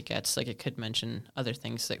specific it gets, like it could mention other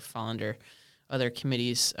things that fall under other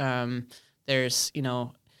committees. There's,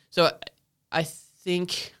 so I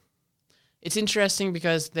think it's interesting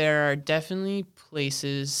because there are definitely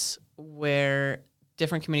places where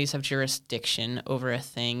different committees have jurisdiction over a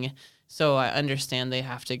thing. So I understand they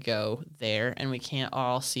have to go there and we can't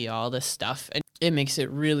all see all this stuff. And it makes it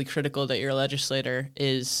really critical that your legislator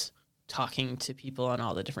is talking to people on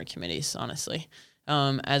all the different committees, honestly.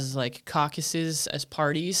 As like caucuses, as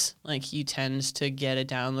parties, like you tend to get a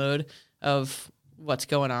download of what's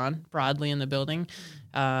going on broadly in the building.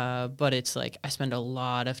 But it's like I spend a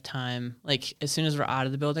lot of time, like as soon as we're out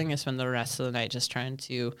of the building, I spend the rest of the night just trying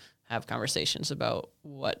to have conversations about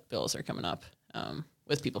what bills are coming up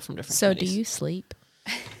with people from different committees. So do you sleep?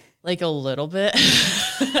 Like a little bit.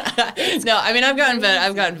 No, I mean I've gotten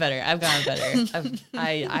better.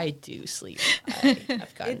 I do sleep.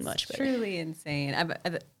 I've gotten It's much better. truly insane.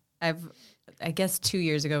 I guess 2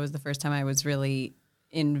 years ago was the first time I was really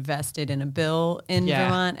invested in a bill in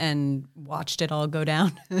Vermont and watched it all go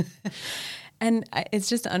down. And it's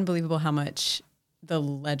just unbelievable how much the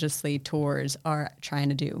legislators are trying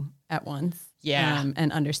to do at once. Yeah.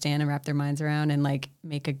 And understand and wrap their minds around and like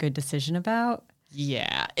make a good decision about.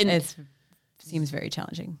 Yeah. And It seems very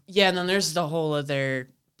challenging. yeah, and then there's the whole other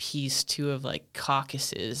piece too of like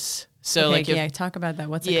caucuses. So talk about that.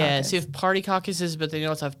 What's a caucus? So you have party caucuses, but then you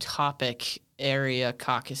also have topic area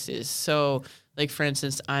caucuses. So like for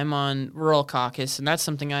instance, I'm on rural caucus, and that's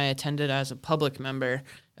something I attended as a public member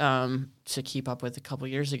to keep up with a couple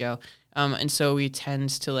years ago. And so we tend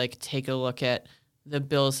to like take a look at the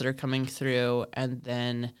bills that are coming through, and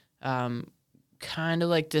then kind of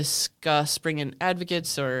like discuss, bring in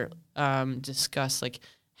advocates or discuss like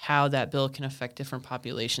how that bill can affect different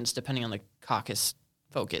populations depending on the caucus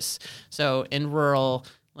focus. So in rural,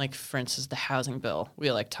 like for instance, the housing bill,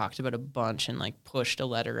 we like talked about a bunch and like pushed a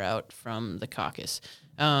letter out from the caucus.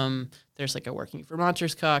 There's like a Working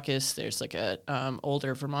Vermonters caucus. There's like a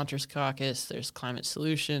older Vermonters caucus. There's climate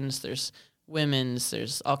solutions. There's women's.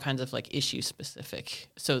 There's all kinds of like issue specific.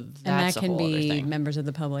 So that's and that a whole can other be thing. members of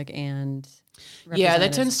the public and Yeah,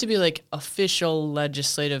 that tends to be like official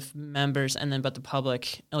legislative members, and then but the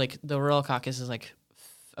public, like the rural caucus is like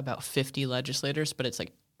about 50 legislators, but it's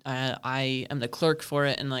like I am the clerk for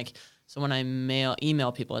it, and like so when I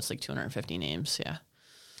email people, it's like 250 names. Yeah.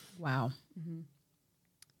 Wow. Mm-hmm.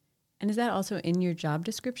 And is that also in your job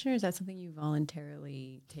description, or is that something you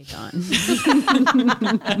voluntarily take on? Where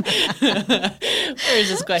is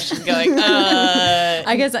this question going?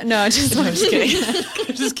 I guess no. I'm just kidding.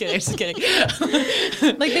 I'm just kidding.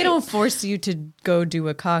 Like they don't force you to go do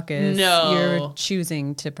a caucus. No, you're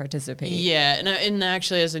choosing to participate. Yeah, and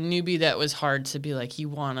actually, as a newbie, that was hard to be like you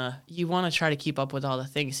wanna try to keep up with all the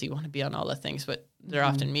things. You want to be on all the things, but they're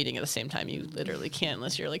often meeting at the same time. You literally can't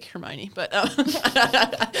unless you're like Hermione. But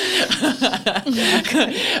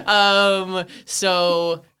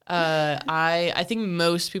I think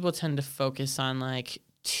most people tend to focus on like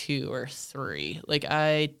 2 or 3. Like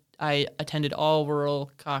I attended all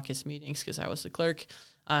rural caucus meetings because I was the clerk.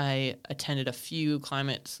 I attended a few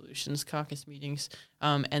climate solutions caucus meetings,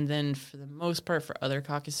 and then for the most part for other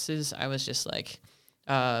caucuses, I was just like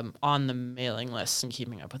on the mailing lists and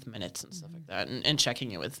keeping up with minutes and stuff like that, and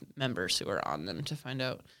checking it with members who are on them to find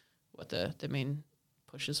out what the main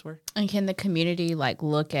pushes were. And can the community like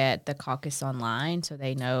look at the caucus online so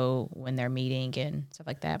they know when they're meeting and stuff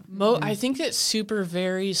like that? I think that super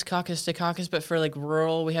varies caucus to caucus, but for like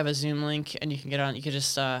rural, we have a Zoom link and you can get on. You could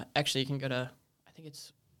just actually you can go to, I think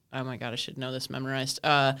it's, oh my God, I should know this memorized.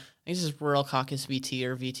 I think this is Rural Caucus VT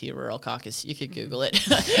or VT Rural Caucus. You could Google it.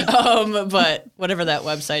 But whatever that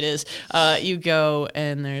website is, you go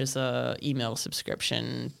and there's a email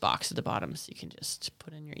subscription box at the bottom. So you can just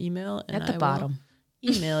put in your email. And At the bottom.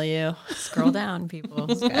 Email you. Scroll down, people.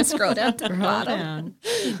 Scroll down to the bottom. Down.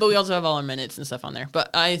 But we also have all our minutes and stuff on there. But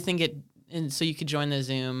I think and so you could join the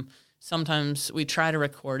Zoom. Sometimes we try to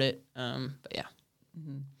record it. But yeah.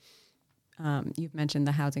 Mm-hmm. You've mentioned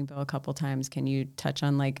the housing bill a couple times. Can you touch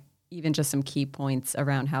on like even just some key points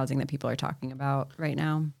around housing that people are talking about right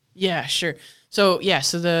now? Yeah, sure. So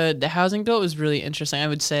the housing bill was really interesting, I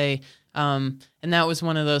would say. And that was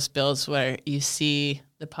one of those bills where you see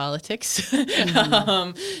the politics.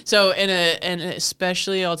 So and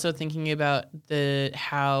especially also thinking about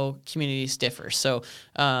how communities differ. So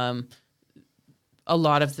a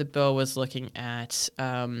lot of the bill was looking at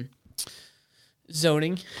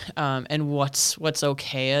zoning and what's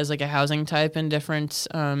okay as like a housing type in different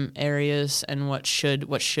areas, and what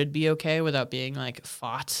should be okay without being like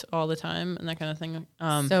fought all the time and that kind of thing.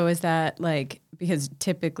 So is that like, because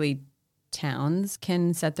typically towns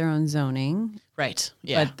can set their own zoning, right?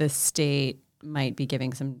 Yeah, but the state might be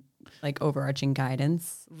giving some like overarching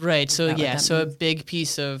guidance, right? So a means? big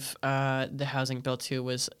piece of the housing bill too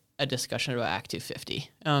was a discussion about Act 250,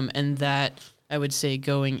 and that I would say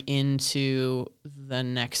going into the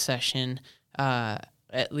next session,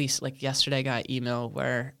 at least like yesterday I got email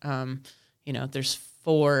where there's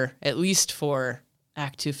at least four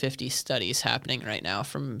Act 250 studies happening right now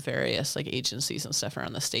from various like agencies and stuff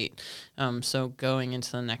around the state. So going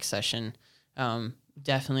into the next session,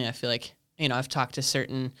 definitely I feel like, I've talked to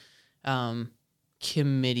certain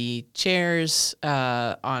committee chairs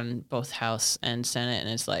on both House and Senate, and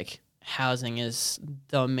it's like housing is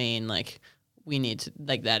the main, like we need to,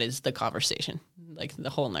 like that is the conversation, like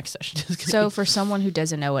the whole next session is gonna So be. for someone who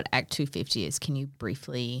doesn't know what Act 250 is, can you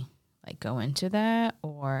briefly like go into that,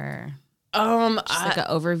 or just like an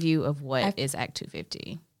overview of what is Act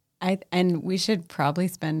 250? And we should probably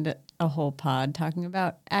spend a whole pod talking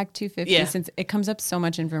about Act 250 since it comes up so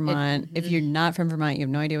much in Vermont. If you're not from Vermont, you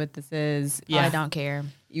have no idea what this is. I don't care.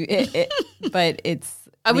 But it's.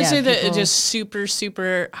 I would say that it's just super,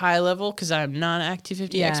 super high level because I'm not an Act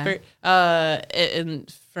 250 expert.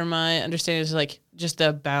 And for my understanding, it's like just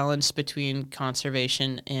a balance between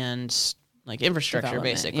conservation and like infrastructure,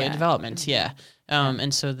 basically development. Yeah.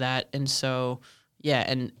 And so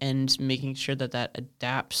and making sure that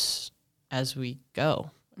adapts as we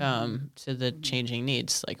go to the changing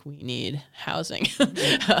needs. Like we need housing.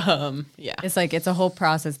 It's like it's a whole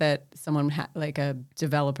process that someone like a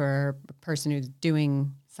developer or a person who's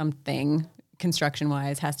doing something construction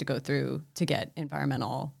wise has to go through to get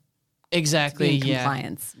environmental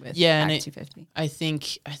compliance with Act 250. I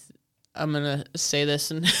think I'm gonna say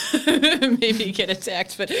this and maybe get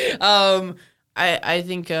attacked, but I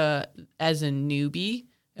think as a newbie,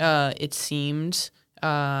 it seemed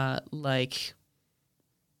like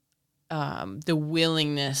the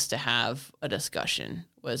willingness to have a discussion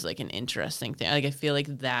was like an interesting thing. Like I feel like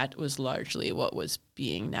that was largely what was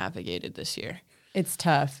being navigated this year. It's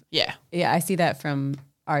tough. Yeah. Yeah, I see that from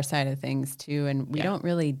our side of things too. And we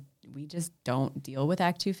just don't deal with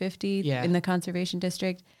Act 250 in the conservation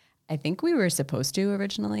district. I think we were supposed to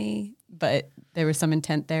originally, but there was some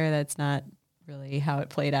intent there that's not really how it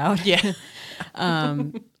played out. Yeah.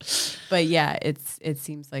 But yeah, it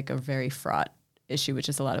seems like a very fraught issue, which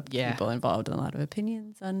is a lot of people involved and a lot of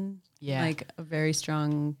opinions on like a very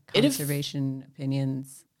strong conservation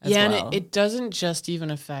opinions as well. And it doesn't just even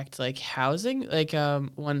affect like housing. Like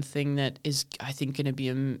one thing that is I think going to be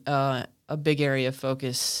a big area of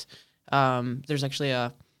focus. There's actually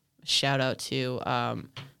a shout out to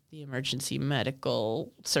the emergency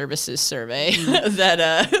medical services survey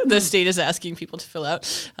that the state is asking people to fill out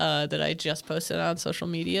that I just posted on social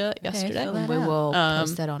media yesterday. We will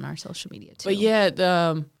post that on our social media too. But yeah,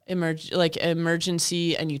 the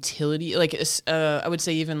emergency and utility, like I would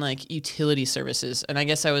say even like utility services. And I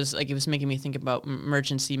guess it was making me think about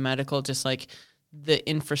emergency medical, just like the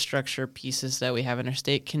infrastructure pieces that we have in our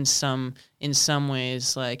state can in some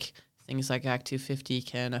ways, like things like Act 250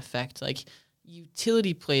 can affect like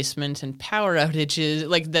utility placement and power outages,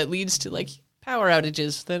 like that leads to like power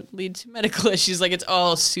outages that lead to medical issues. Like it's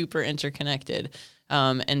all super interconnected.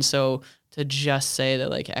 And so to just say that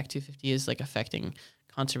like Act 250 is like affecting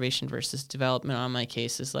conservation versus development on my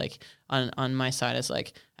case is like on my side is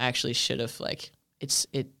like I actually should have like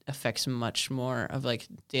it affects much more of like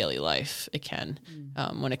daily life. It can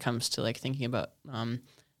when it comes to like thinking about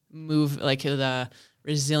the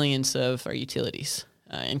resilience of our utilities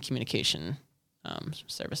and communication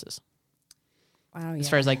services. Wow, as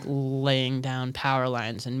far as like laying down power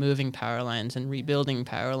lines and moving power lines and rebuilding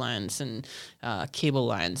power lines and cable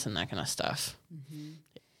lines and that kind of stuff. Mm-hmm.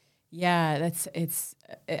 Yeah, it's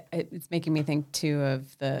making me think too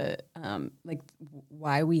of the like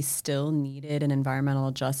why we still needed an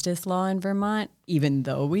environmental justice law in Vermont, even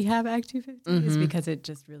though we have Act 250, is because it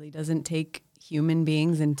just really doesn't take human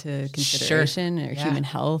beings into consideration or human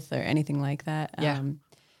health or anything like that.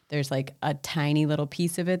 There's like a tiny little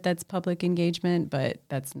piece of it that's public engagement, but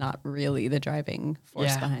that's not really the driving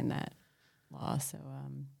force behind that law. So,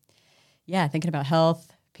 thinking about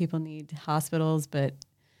health, people need hospitals, but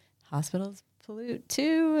hospitals pollute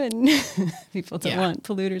too, and people don't want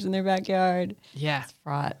polluters in their backyard. Yeah. It's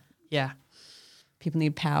fraught. Yeah. People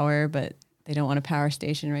need power, but they don't want a power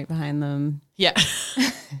station right behind them. Yeah.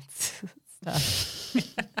 It's tough.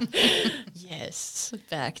 Yes,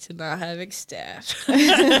 back to not having staff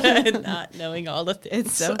and not knowing all the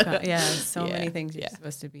things. It's so many things you're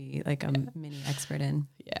supposed to be like a mini expert in.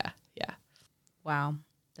 Yeah. Wow,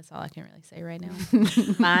 that's all I can really say right now.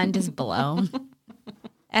 Mind is blown,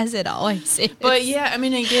 as it always is. But yeah, I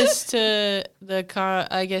mean, I guess to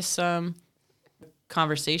the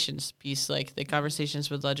conversations piece, like the conversations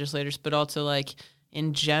with legislators, but also like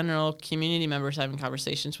in general, community members having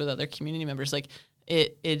conversations with other community members, like.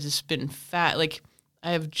 It's been like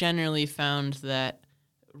I have generally found that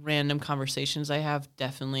random conversations I have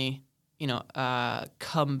definitely,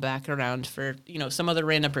 come back around for, some other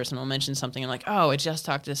random person will mention something and like, oh, I just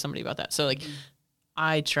talked to somebody about that. So like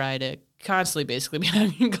I try to constantly basically be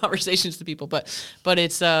having conversations to people, but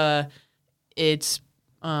it's I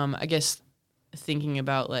guess thinking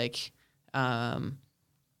about like,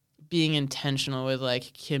 being intentional with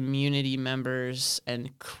like community members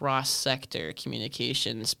and cross-sector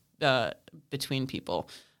communications between people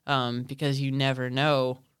because you never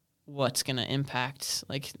know what's going to impact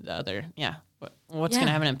like the other. What's going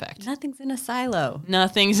to have an impact. Nothing's in a silo.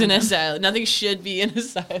 Nothing's in a silo. Nothing should be in a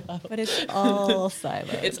silo. But it's all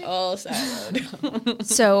siloed. It's all siloed.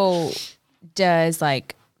 So does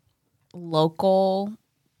like local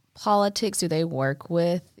politics, do they work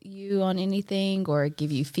with you on anything or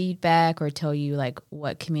give you feedback or tell you like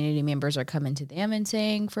what community members are coming to them and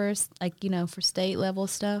saying for like, for state level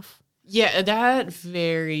stuff? Yeah, that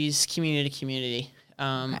varies community to community.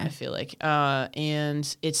 I feel like,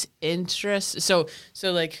 and it's interesting. So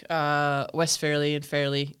like, West Fairleigh and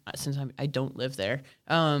Fairleigh, since I don't live there,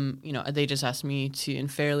 they just asked me in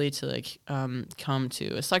Fairleigh to like, come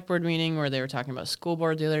to a select board meeting where they were talking about school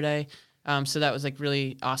board the other day. So that was like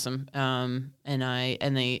really awesome. And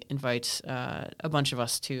they invite, a bunch of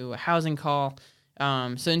us to a housing call.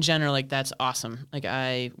 So in general, like that's awesome. Like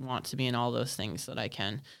I want to be in all those things that I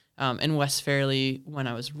can. In West Fairleigh, when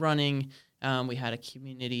I was running, we had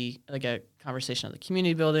a conversation at the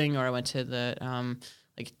community building, or I went to the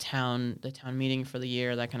town meeting for the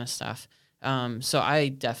year, that kind of stuff. So I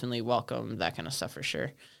definitely welcome that kind of stuff for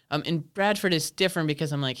sure. In Bradford, it's different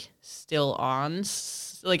because I'm like still on.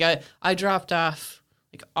 Like I dropped off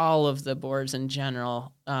like all of the boards in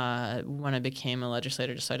general when I became a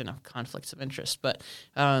legislator, just so I didn't have conflicts of interest. But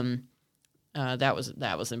that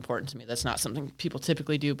was important to me. That's not something people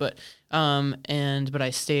typically do, but I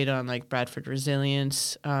stayed on like Bradford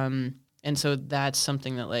Resilience, and so that's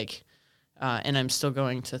something that like, and I'm still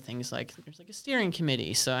going to things like there's like a steering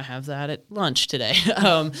committee, so I have that at lunch today.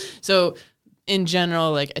 So in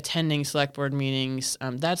general, like attending select board meetings,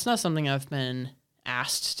 that's not something I've been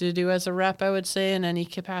asked to do as a rep, I would say, in any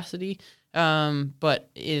capacity. But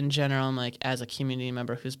in general, I'm like, as a community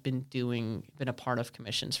member who's been a part of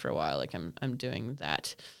commissions for a while, like I'm doing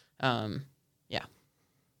that. Yeah.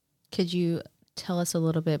 Could you tell us a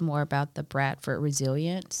little bit more about the Bradford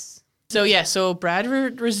Resilience? So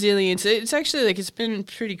Bradford Resilience, it's actually like, it's been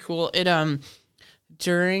pretty cool. It,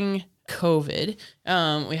 during COVID,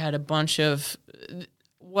 we had a bunch of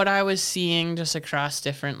what I was seeing just across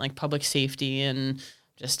different like public safety and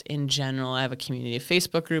just in general. I have a community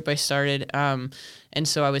Facebook group I started. And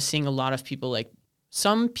so I was seeing a lot of people, like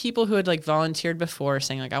some people who had like volunteered before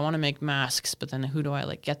saying like, I want to make masks, but then who do I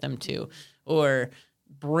like get them to? Or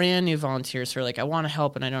brand new volunteers who are like, I want to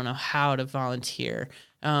help and I don't know how to volunteer.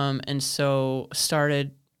 And so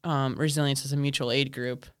started Resilience as a mutual aid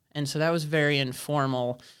group. And so that was very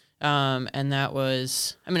informal. And that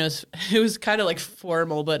was, it was kind of like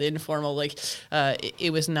formal, but informal. Like,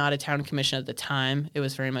 it was not a town commission at the time. It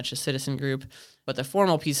was very much a citizen group. But the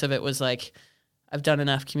formal piece of it was like, I've done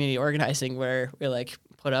enough community organizing where we like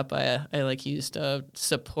put up, I like used a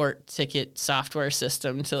support ticket software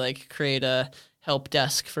system to like create a help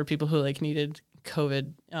desk for people who like needed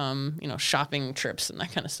COVID, shopping trips and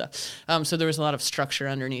that kind of stuff. So there was a lot of structure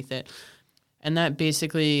underneath it. And that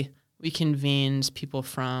basically, we convened people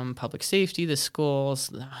from public safety, the schools,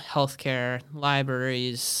 the healthcare,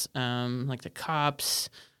 libraries, like the cops,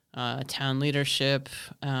 town leadership,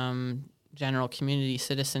 general community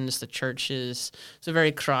citizens, the churches. It's a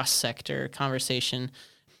very cross-sector conversation.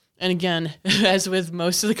 And again, as with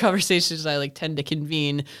most of the conversations I like tend to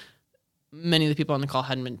convene, many of the people on the call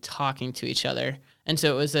hadn't been talking to each other. And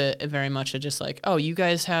so it was a very much a just like, oh, you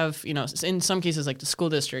guys have, in some cases like the school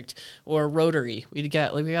district or Rotary, we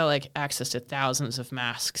got like access to thousands of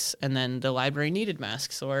masks, and then the library needed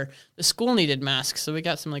masks or the school needed masks. So we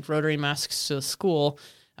got some like Rotary masks to the school,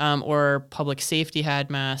 or public safety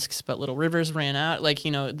had masks, but Little Rivers ran out. Like,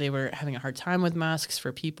 they were having a hard time with masks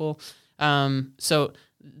for people. So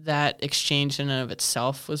that exchange in and of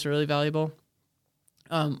itself was really valuable.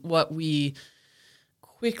 What we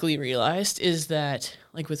quickly realized is that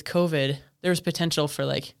like with COVID, there was potential for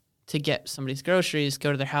like to get somebody's groceries,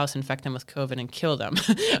 go to their house, infect them with COVID and kill them.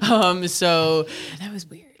 So that was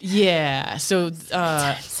weird. Yeah. So,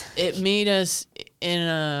 it made us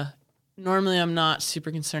normally I'm not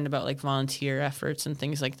super concerned about like volunteer efforts and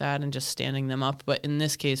things like that and just standing them up. But in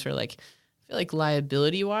this case, we're like, I feel like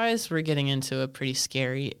liability wise, we're getting into a pretty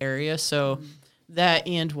scary area. So that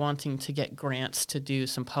and wanting to get grants to do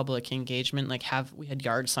some public engagement, like we had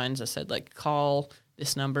yard signs that said like, call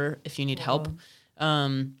this number if you need help.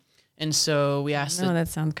 And so we asked. No, that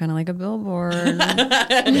sounds kind of like a billboard.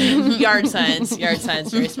 Yard signs,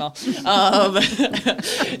 very small. So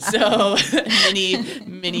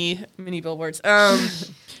mini billboards.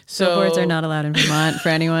 So billboards are not allowed in Vermont for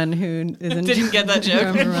anyone who didn't get that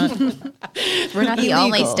joke. We're not the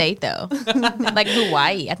only state though. Like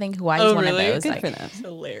Hawaii, I think Hawaii is one of those. Good like, for them.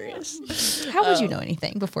 Hilarious. How would you know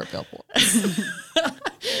anything before billboards?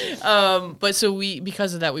 But so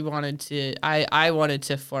because of that, we wanted to. I wanted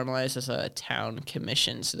to formalize as a town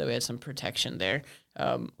commission so that we had some protection there,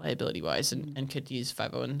 liability wise, and could use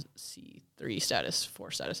 501c3 status,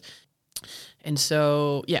 4 status. And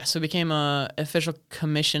so so it became a official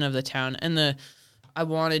commission of the town, and I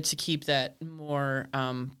wanted to keep that more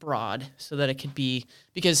broad so that it could be,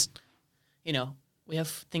 because we have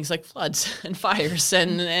things like floods and fires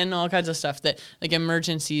and all kinds of stuff that like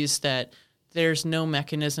emergencies that there's no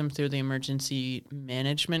mechanism through the emergency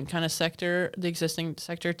management kind of sector, the existing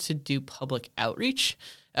sector, to do public outreach.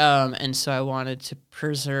 And so I wanted to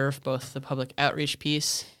preserve both the public outreach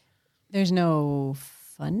piece. There's no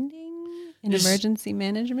funding in emergency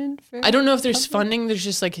management for. I don't know if there's funding. There's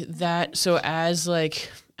just like that. So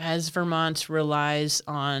as Vermont relies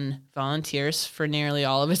on volunteers for nearly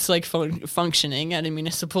all of its like functioning at a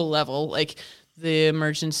municipal level, like the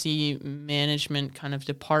emergency management kind of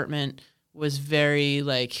department was very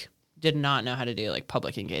like did not know how to do like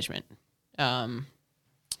public engagement. Jen.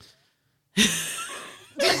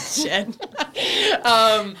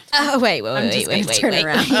 Wait. Turn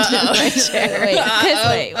around.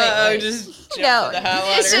 Wait. Just No, the hot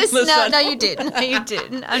water. it's just no. You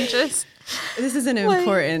didn't. I'm just. This is an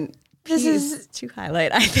important. This piece to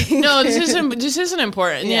highlight. I think. No, this isn't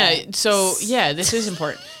important. Yeah. So this is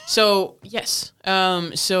important. So yes.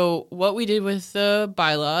 So what we did with the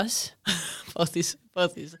bylaws, both these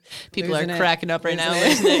people Losing are it. cracking up right now.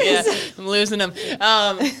 Losing Losing it. Yeah, I'm losing them.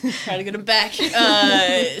 Trying to get them back.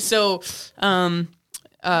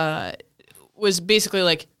 Was basically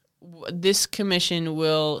like this commission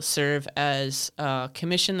will serve as a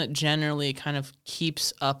commission that generally kind of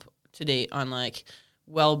keeps up to date on like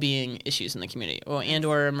well-being issues in the community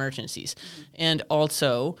or emergencies, and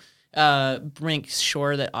also makes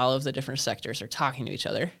sure that all of the different sectors are talking to each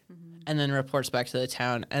other, and then reports back to the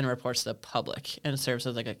town and reports to the public, and serves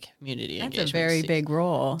as like a community engagement. That's a very big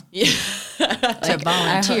role. Yeah. To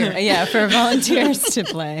volunteer. For volunteers to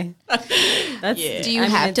play. That's, Yeah. Do you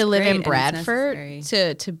have to live in great and it's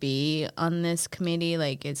Bradford to be on this committee?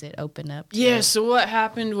 Like, is it open up? Yeah, so what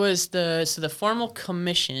happened was the formal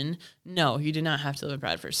commission, no, you do not have to live in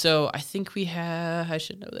Bradford. So I think I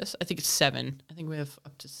should know this, I think it's 7. I think we have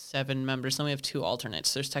up to 7 members. Then we have 2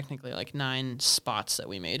 alternates. There's technically like 9 spots that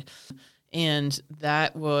we made. And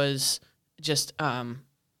that was just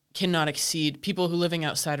cannot exceed, people who living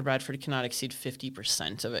outside of Bradford cannot exceed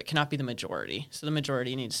 50% of it, cannot be the majority. So the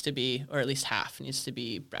majority needs to be, or at least half needs to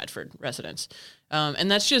be Bradford residents.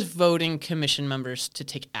 And that's just voting commission members to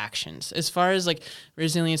take actions. As far as like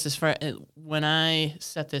resilience, when I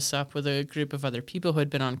set this up with a group of other people who had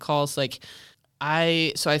been on calls, like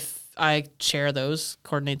I chair those,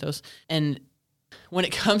 coordinate those. And when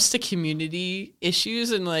it comes to community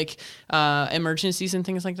issues and like emergencies and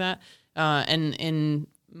things like that, and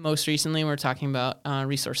most recently, we're talking about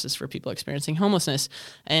resources for people experiencing homelessness,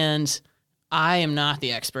 and I am not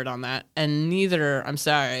the expert on that, and neither, I'm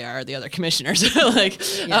sorry, are the other commissioners. So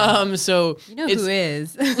you know who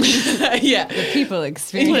is? Yeah, the people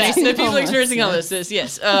experiencing the people experiencing homelessness.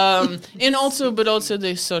 Yes, and also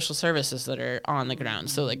the social services that are on the ground.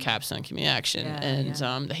 So like Capstone Community Action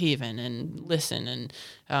the Haven and Listen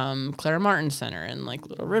and Clara Martin Center and like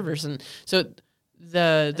Little Rivers, and so.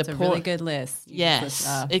 That's a really good list. Yes,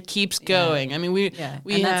 it keeps going. I mean, we and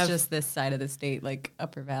have that's just this side of the state, like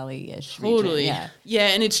Upper Valley-ish. Totally, region.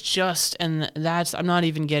 and it's just, and that's, I'm not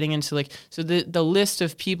even getting into like, so the list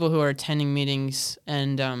of people who are attending meetings,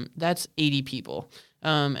 and that's 80 people,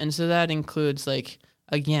 and so that includes like,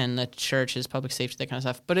 again, the churches, public safety, that kind of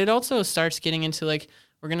stuff. But it also starts getting into like,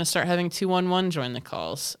 we're gonna start having 211 join the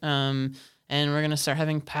calls, and we're gonna start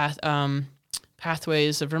having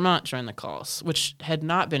Pathways of Vermont join the calls, which had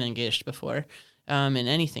not been engaged before in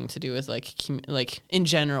anything to do with like in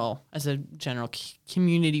general, as a general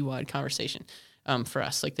community-wide conversation for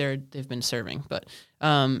us. Like they've been serving, but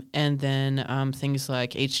and then things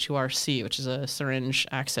like H2RC, which is a syringe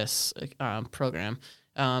access program,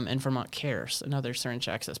 and Vermont Cares, another syringe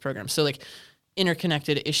access program. So like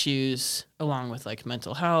interconnected issues along with like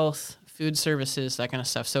mental health, food services, that kind of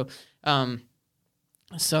stuff.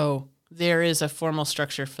 So there is a formal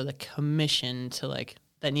structure for the commission to like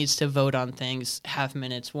that needs to vote on things, have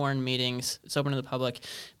minutes, warn meetings. It's open to the public.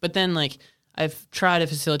 But then like I've tried to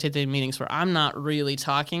facilitate the meetings where I'm not really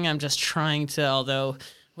talking. I'm just trying to, although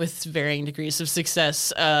with varying degrees of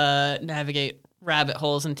success, navigate rabbit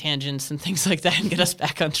holes and tangents and things like that and get us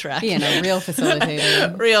back on track. Being a real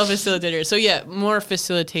facilitator. Real facilitator. So yeah, more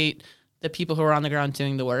facilitate the people who are on the ground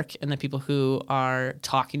doing the work and the people who are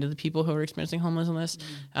talking to the people who are experiencing homelessness.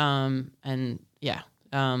 And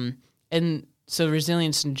so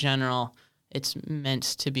resilience in general, it's meant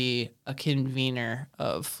to be a convener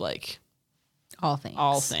of like all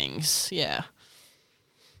things. Yeah.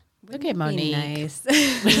 Look at Monique. Nice.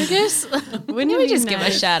 Wouldn't we just give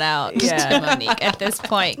a shout out to Monique at this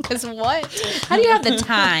point? Because how do you have the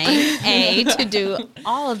time, to do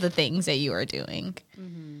all of the things that you are doing?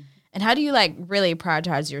 And how do you like really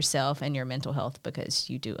prioritize yourself and your mental health, because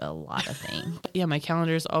you do a lot of things? Yeah, my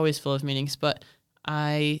calendar is always full of meetings, but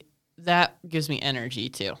that gives me energy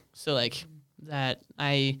too. So like that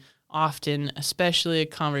I often, especially a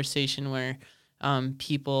conversation where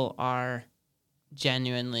people are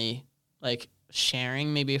genuinely like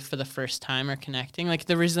sharing maybe for the first time or connecting, like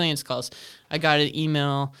the resilience calls. I got an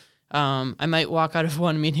email. I might walk out of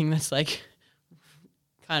one meeting that's like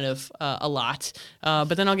kind of a lot,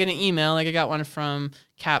 but then I'll get an email. Like I got one from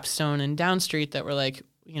Capstone and Downstreet that were like,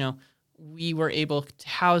 we were able to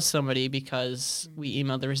house somebody because we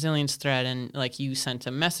emailed the resilience thread and like you sent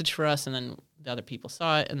a message for us and then the other people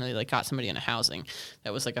saw it and they like got somebody in a housing.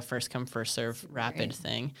 That was like a first come first serve rapid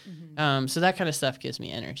thing. So that kind of stuff gives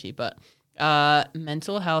me energy. But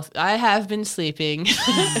mental health, I have been sleeping.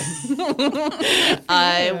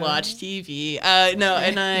 I watch TV.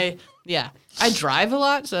 I drive a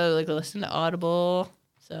lot, so like I listen to Audible.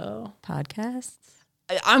 So Podcasts.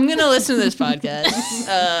 I'm gonna listen to this podcast.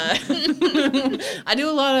 I do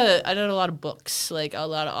a lot of books, like a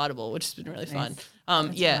lot of Audible, which has been really fun.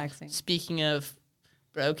 Relaxing. Speaking of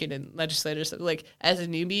broken and legislators, like as a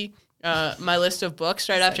newbie, my list of books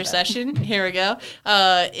right after session. Here we go.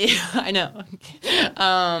 I know,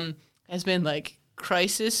 has been like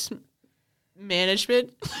crisis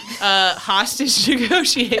management, hostage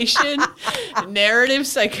negotiation, narrative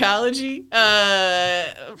psychology,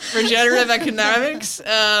 regenerative economics.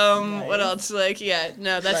 Nice. What else?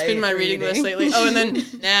 That's been my reading list lately. Oh, and then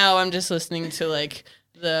now I'm just listening to like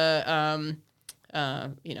the,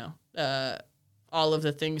 all of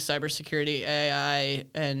the things, cybersecurity, AI,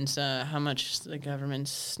 and how much the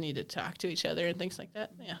governments need to talk to each other and things like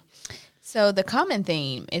that. Yeah. So the common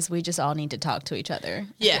theme is we just all need to talk to each other.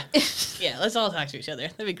 Yeah. Yeah, let's all talk to each other.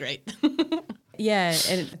 That'd be great. Yeah,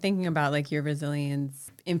 and thinking about like your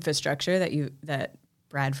resilience infrastructure that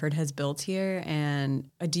Bradford has built here, and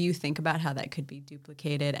do you think about how that could be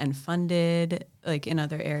duplicated and funded like in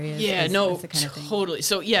other areas? Yeah, totally.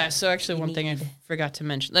 So actually one thing I forgot to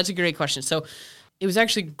mention. That's a great question. So it was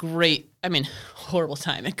actually great. I mean, horrible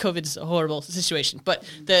time. And COVID's a horrible situation. But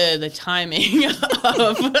the timing of I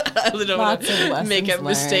don't want to make a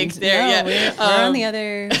mistake there. We're on the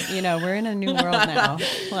other, we're in a new world now.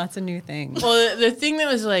 Lots of new things. Well, the thing that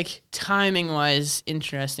was like timing-wise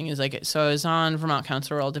interesting is like, so I was on Vermont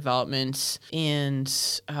Council Rural Development, and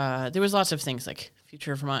there was lots of things like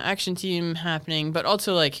Future Vermont Action Team happening, but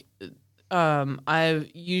also like I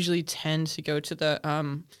usually tend to go to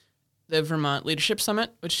the Vermont Leadership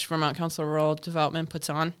Summit, which Vermont Council Rural Development puts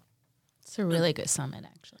on. It's a really good summit,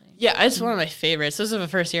 actually. Yeah, it's one of my favorites. This is the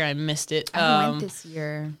first year I missed it. I went this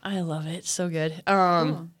year. I love it. It's so good.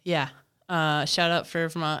 Cool. Yeah. Shout out for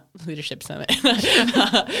Vermont Leadership Summit.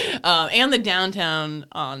 And the Downtown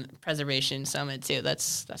on Preservation Summit, too.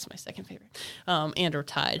 That's my second favorite. And or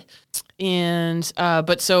tied. And,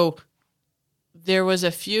 but so there was a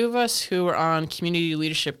few of us who were on community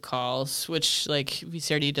leadership calls, which like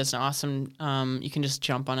VCRD does an awesome, you can just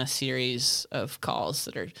jump on a series of calls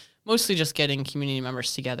that are mostly just getting community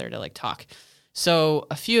members together to like talk. So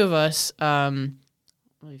a few of us,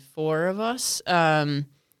 maybe 4 of us,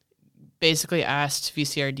 basically asked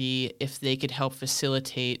VCRD if they could help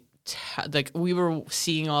facilitate like we were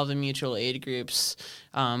seeing all the mutual aid groups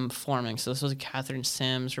forming. So this was Catherine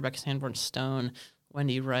Sims, Rebecca Sanborn Stone,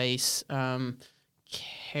 Wendy Rice,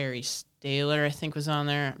 Carrie Staler, I think, was on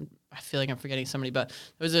there. I feel like I'm forgetting somebody, but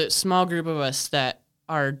there was a small group of us that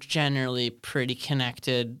are generally pretty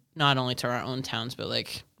connected, not only to our own towns, but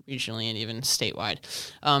like regionally and even statewide.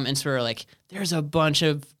 And so we're like, there's a bunch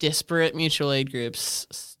of disparate mutual aid groups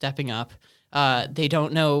stepping up. They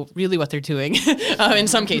don't know really what they're doing in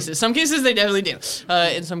some cases. Some cases they definitely do.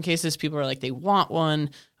 In some cases, people are like, they want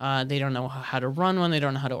one. They don't know how to run one. They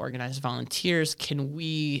don't know how to organize volunteers. Can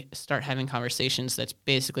we start having conversations that's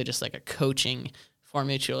basically just like a coaching for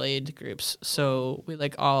mutual aid groups? So we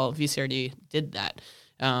like all VCRD did that.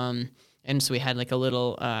 And so we had like a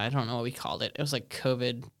little, I don't know what we called it. It was like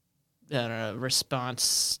COVID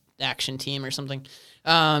response action team or something.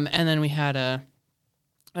 And then we had a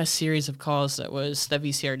series of calls that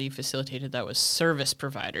VCRD facilitated that was service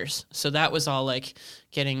providers. So that was all like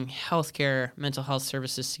getting healthcare, mental health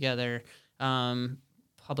services together,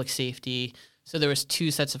 public safety. So there was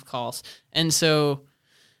 2 sets of calls. And so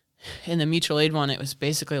in the mutual aid one, it was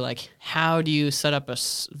basically like, how do you set up a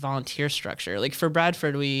volunteer structure? Like for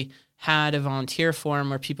Bradford, we had a volunteer form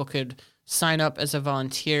where people could sign up as a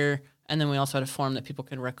volunteer. And then we also had a form that people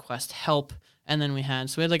could request help. And then we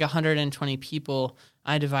had like 120 people.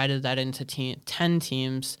 I divided that into 10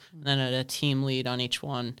 teams, and then I had a team lead on each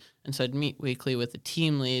one. And so I'd meet weekly with the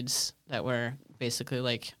team leads that were basically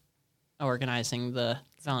like organizing the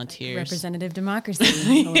volunteers. Representative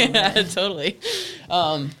democracy. Yeah, totally.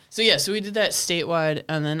 So we did that statewide,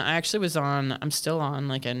 and then I actually I'm still on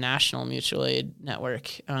like a national mutual aid network.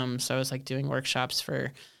 So I was like doing workshops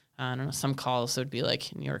for, I don't know, some calls would be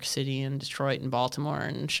like New York City and Detroit and Baltimore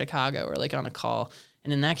and Chicago, or like on a call.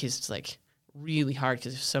 And in that case, it's like really hard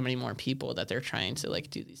because there's so many more people that they're trying to like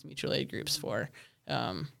do these mutual aid groups for.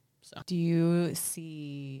 Do you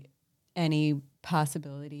see any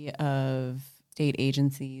possibility of state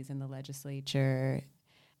agencies and the legislature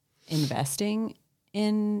investing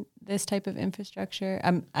in this type of infrastructure?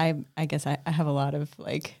 I guess I have a lot of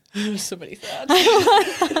like So many thoughts. I have a lot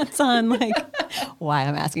of thoughts on like why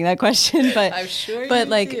I'm asking that question, but I'm sure. but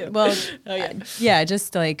you like do. well Okay. yeah,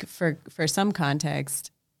 just like for some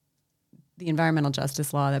context, the environmental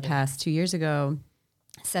justice law that passed 2 years ago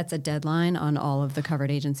sets a deadline on all of the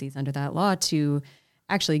covered agencies under that law to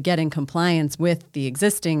actually get in compliance with the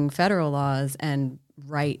existing federal laws and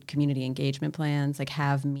write community engagement plans, like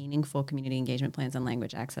have meaningful community engagement plans and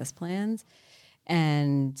language access plans.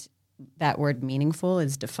 And that word meaningful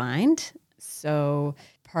is defined. So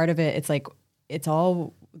part of it, it's like, it's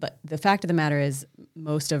all, the fact of the matter is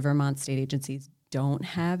most of Vermont's state agencies don't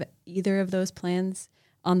have either of those plans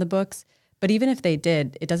on the books. But even if they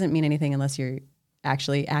did, it doesn't mean anything unless you're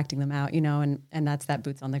actually acting them out, and that's that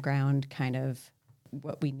boots on the ground kind of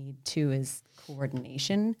what we need too is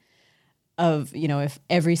coordination of, if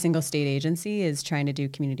every single state agency is trying to do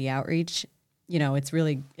community outreach,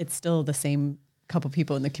 it's still the same couple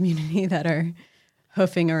people in the community that are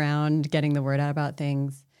hoofing around, getting the word out about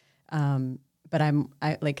things. But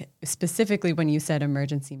I like specifically when you said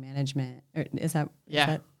emergency management, is that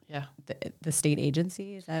the state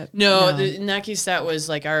agency? Is that no? In that case, that was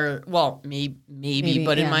like our maybe,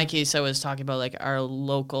 but in yeah. my case, I was talking about like our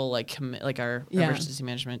local like our emergency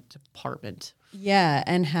management department. Yeah,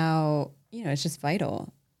 and how it's just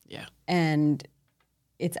vital. Yeah, and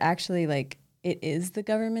it's actually like it is the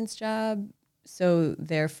government's job, so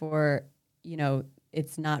therefore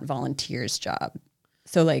it's not volunteers' job.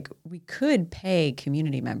 So like we could pay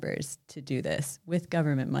community members to do this with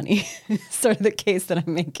government money. Sort of the case that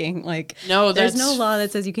I'm making. Like there's no law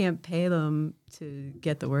that says you can't pay them to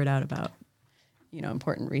get the word out about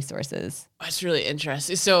important resources. That's really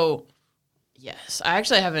interesting. So yes, I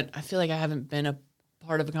feel like I haven't been a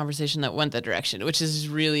part of a conversation that went that direction, which is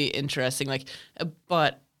really interesting. Like,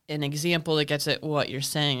 but an example that gets at what you're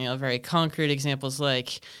saying, very concrete examples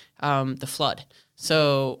like the flood.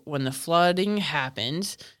 So when the flooding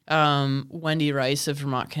happened, Wendy Rice of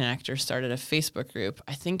Vermont Connector started a Facebook group.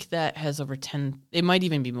 I think that has over 10. It might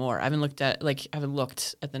even be more. I haven't looked at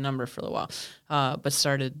the number for a while, but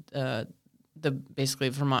started the basically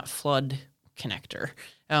Vermont Flood Connector.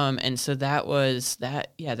 And so that was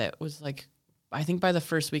like, I think by the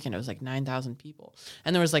first weekend, it was like 9,000 people.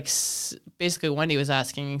 And there was like, basically Wendy was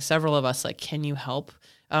asking several of us, like, can you help?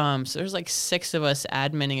 So there's like 6 of us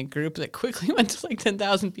adminning a group that quickly went to like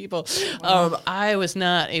 10,000 people. Wow. I was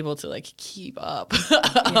not able to like keep up.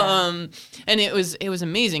 Yeah. And it was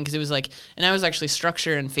amazing because it was like, and I was actually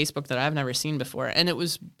structure in Facebook that I've never seen before. And it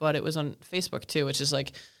was on Facebook too, which is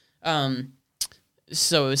like,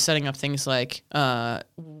 so it was setting up things like,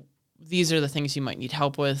 these are the things you might need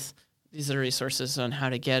help with. These are the resources on how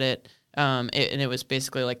to get it. And it was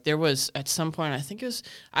basically like there was at some point, I think it was,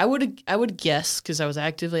 I would guess because I was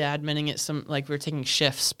actively adminning it, we were taking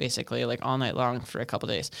shifts basically like all night long for a couple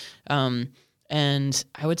of days. And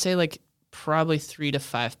I would say like probably 3 to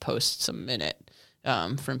 5 posts a minute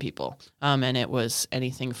from people. And it was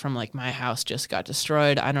anything from like my house just got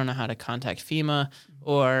destroyed. I don't know how to contact FEMA,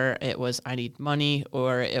 or it was I need money,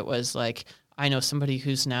 or it was like I know somebody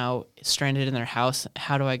who's now stranded in their house.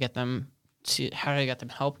 How do I get them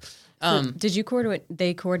help? So did you coordinate?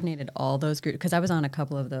 They coordinated all those groups because I was on a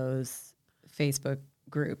couple of those Facebook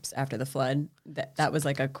groups after the flood. That was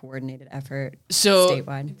like a coordinated effort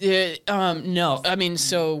statewide. No, I mean,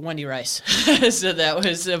 so Wendy Rice. So that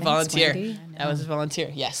was a volunteer. That was a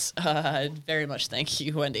volunteer. Yes, very much. Thank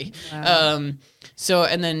you, Wendy. Wow. So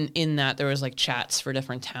and then in that there was like chats for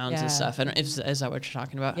different towns and stuff. And is that what you're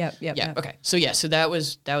talking about? Yep. Okay. So that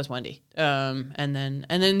was Wendy. And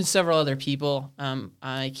then several other people.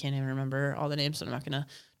 I can't even remember all the names, so I'm not gonna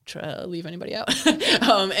try to leave anybody out.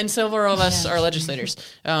 And several of us are legislators.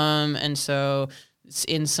 And so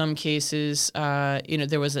in some cases,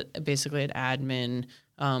 there was basically an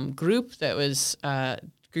admin group that was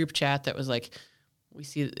group chat that was like,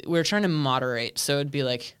 we're trying to moderate. So it'd be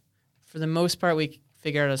like, for the most part, we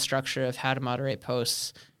figured out a structure of how to moderate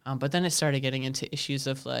posts. But then it started getting into issues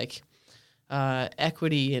of like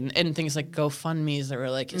equity and things like GoFundMe's that were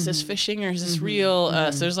like, is this phishing or is this real?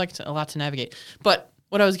 So there's like a lot to navigate. But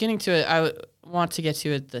what I was getting to, want to get to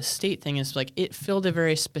it, the state thing is like it filled a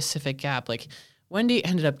very specific gap. Like Wendy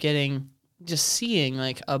ended up seeing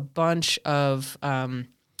like a bunch of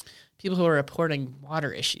people who were reporting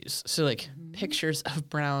water issues. So like pictures of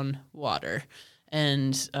brown water,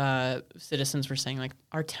 and citizens were saying like,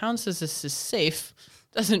 our town says this is safe.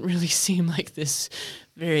 Doesn't really seem like this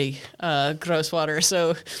very gross water.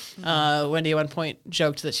 So Wendy at one point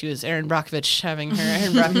joked that she was Erin Brockovich having her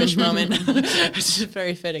Erin Brockovich moment, which is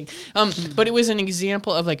very fitting. But it was an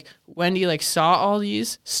example of like Wendy like saw all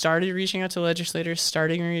these, started reaching out to legislators,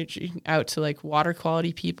 starting reaching out to like water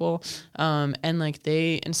quality people, and like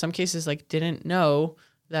they in some cases like didn't know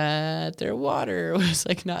that their water was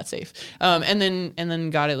like not safe, and then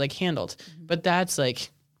got it like handled. But that's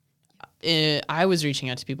like. I was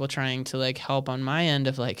reaching out to people trying to like help on my end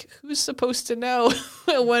of like who's supposed to know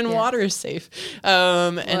when water is safe,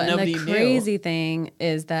 and nobody the knew. Crazy thing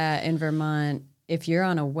is that in Vermont, if you're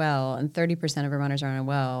on a well, and 30% of Vermonters are on a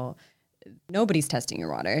well, nobody's testing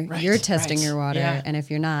your water. Right, You're testing your water, yeah. and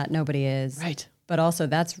if you're not, nobody is. Right. But also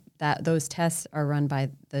those tests are run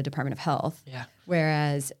by the Department of Health. Yeah.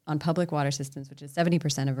 Whereas on public water systems, which is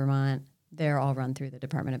 70% of Vermont, they're all run through the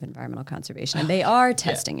Department of Environmental Conservation. And they are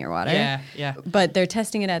testing your water. Yeah, yeah. But they're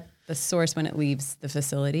testing it at the source when it leaves the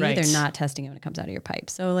facility. Right. They're not testing it when it comes out of your pipe.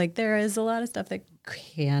 So like there is a lot of stuff that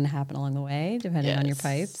can happen along the way, depending on your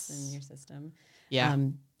pipes and your system. Yeah.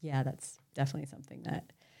 That's definitely something that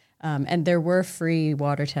and there were free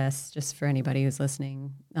water tests, just for anybody who's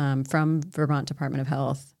listening, from Vermont Department of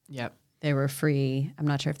Health. Yep. They were free. I'm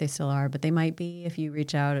not sure if they still are, but they might be if you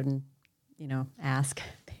reach out and, ask.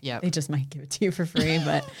 Yeah. They just might give it to you for free,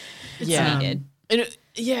 but Yeah. needed. But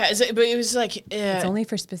it was like it's only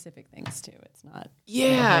for specific things too. It's not. yeah.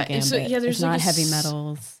 the whole And so gambit. there's it's like not heavy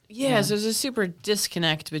metals. Yeah, so there's a super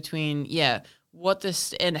disconnect between what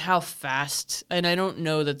this and how fast. And I don't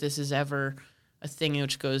know that this is ever a thing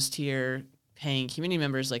which goes to your paying community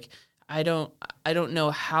members. Like I don't know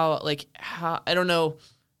how I don't know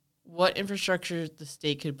what infrastructure the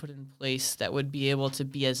state could put in place that would be able to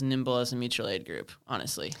be as nimble as a mutual aid group,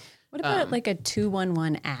 honestly. What about like a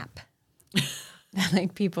 211 app? That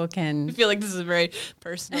like people can. I feel like this is a very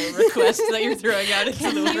personal request that you're throwing out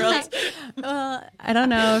into the world. Well, I don't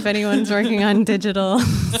know if anyone's working on digital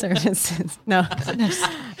services. No.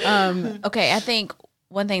 Okay, I think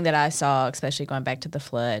one thing that I saw, especially going back to the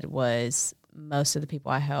flood, was most of the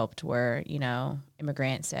people I helped were,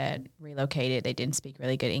 immigrants that relocated. They didn't speak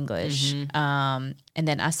really good English. And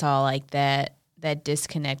then I saw like that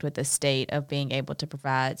disconnect with the state of being able to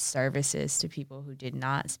provide services to people who did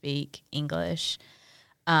not speak English.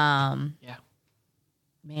 Man,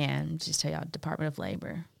 just tell y'all, Department of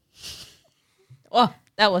Labor. Well,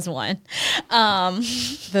 that was one.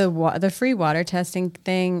 The free water testing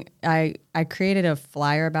thing, I created a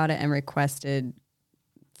flyer about it and requested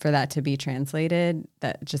for that to be translated.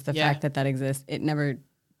 That just the fact that exists, it never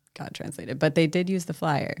got translated. But they did use the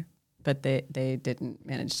flyer, but they didn't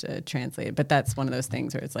manage to translate it. But that's one of those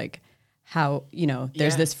things where it's like, how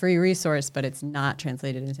there's this free resource, but it's not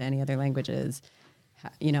translated into any other languages.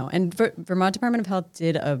 And Vermont Department of Health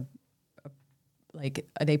did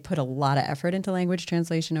they put a lot of effort into language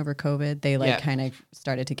translation over COVID. They kind of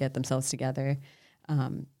started to get themselves together.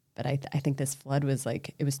 But I think this flood was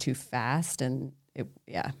it was too fast, and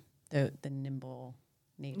the nimble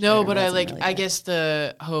nature. No, but I guess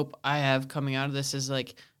the hope I have coming out of this is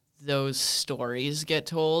like those stories get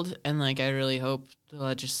told, and I really hope the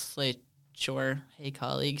legislature, hey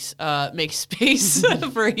colleagues, make space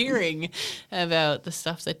for hearing about the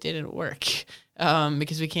stuff that didn't work,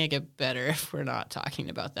 because we can't get better if we're not talking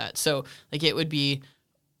about that. So it would be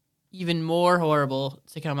even more horrible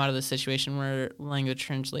to come out of the situation where language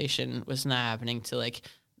translation was not happening to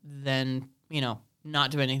then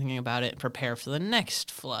not do anything about it and prepare for the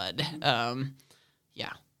next flood.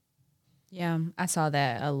 Yeah, I saw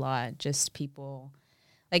that a lot. Just people,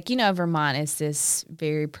 Vermont is this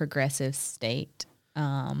very progressive state.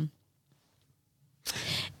 And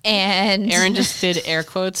Erin just did air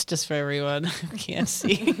quotes just for everyone who can't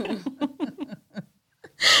see.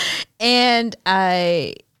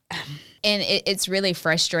 It's really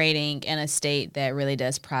frustrating in a state that really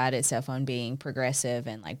does pride itself on being progressive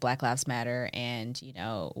and Black Lives Matter, and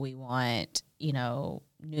we want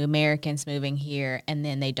new Americans moving here, and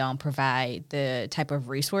then they don't provide the type of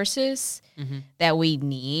resources that we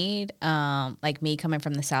need. Me coming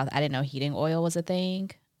from the South, I didn't know heating oil was a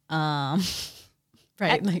thing.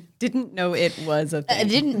 Right, didn't know it was a thing. I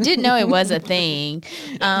didn't know it was a thing,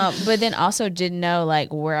 but then also didn't know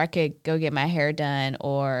where I could go get my hair done,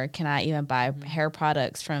 or can I even buy hair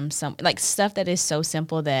products from some stuff that is so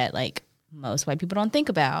simple that most white people don't think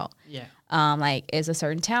about. Yeah. Like, is a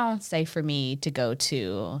certain town safe for me to go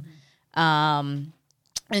to? And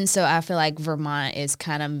so I feel like Vermont is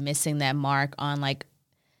kind of missing that mark on, like,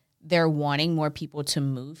 they're wanting more people to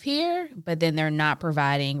move here, but then they're not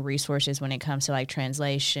providing resources when it comes to, like,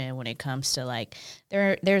 translation, when it comes to, like,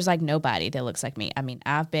 there's like nobody that looks like me. I mean,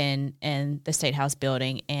 I've been in the State House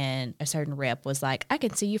building and a certain rep was like, I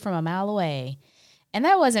can see you from a mile away. And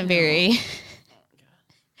that wasn't very,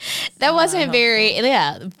 that wasn't very,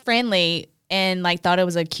 friendly, and, like, thought it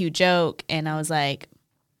was a cute joke. And I was like,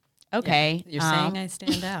 okay. Yeah, you're saying I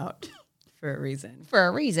stand out for a reason. For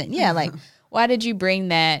a reason. Yeah. Like, why did you bring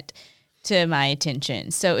that to my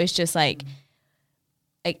attention? So it's just like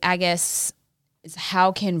I guess, is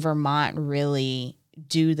how can Vermont really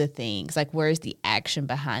do the things? Like, where's the action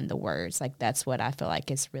behind the words? Like, that's what I feel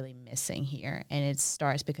like is really missing here. And it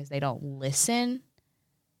starts because they don't listen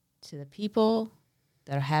to the people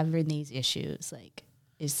that are having these issues. Like,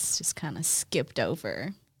 it's just kind of skipped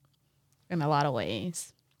over in a lot of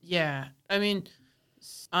ways. Yeah. I mean,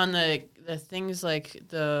 on the things like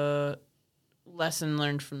the lesson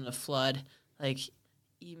learned from the flood, like,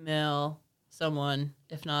 email someone,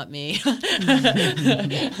 if not me.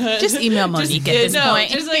 Just email Monique at this point.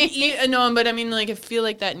 Just like, no, but I mean, like, I feel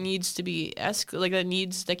like that needs to be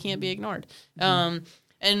that can't be ignored. And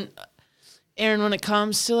Aaron, when it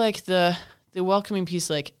comes to, like, the welcoming piece,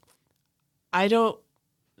 like, I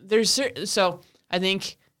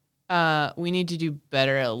think we need to do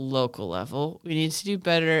better at a local level. We need to do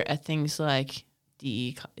better at things like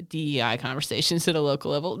DEI conversations at a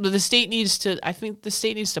local level. But I think the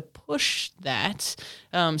state needs to push that.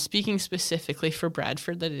 Speaking specifically for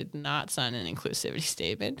Bradford, that it did not sign an inclusivity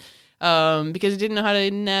statement because it didn't know how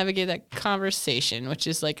to navigate that conversation, which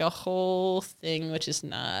is, like, a and is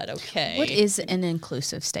not okay. What is an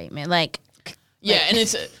inclusive statement? Like, and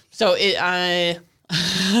it's so it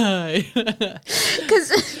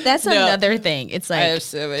because that's another thing. It's like, I have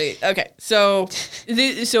so many. Okay, so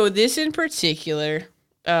this in particular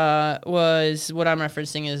was what I'm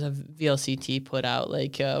referencing is a VLCT put out,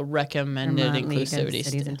 like, a recommended Vermont League of inclusivity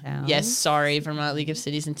Cities and Towns. Yes, sorry, Vermont League of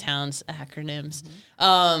Cities and Towns acronyms.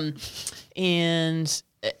 And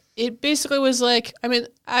it basically was like, I mean,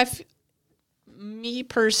 me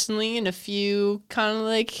personally and a few kind of,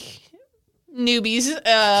 like, newbies,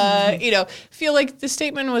 feel like the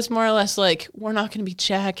statement was more or less like, we're not going to be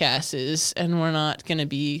jackasses and we're not going to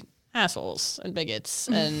be assholes and bigots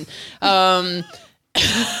and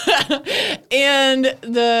and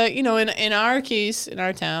in our case, in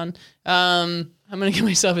our town, I'm going to get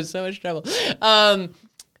myself in so much trouble.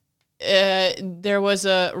 There was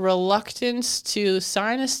a reluctance to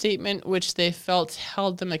sign a statement which they felt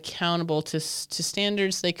held them accountable to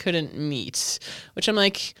standards they couldn't meet, which I'm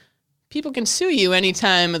like, people can sue you any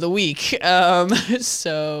time of the week.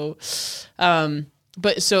 So I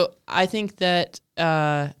think that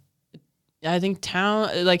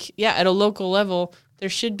town, like, at a local level, there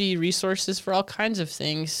should be resources for all kinds of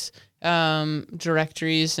things,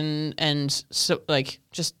 directories and so, like,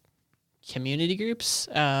 just community groups,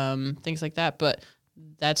 things like that. But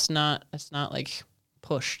that's not like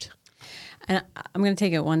pushed. And I'm going to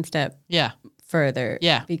take it one step further.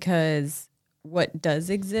 Yeah. Because what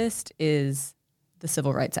does exist is the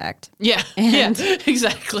Civil Rights Act. Yeah, and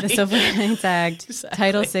exactly. The Civil Rights Act, exactly.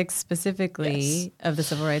 Title VI specifically of the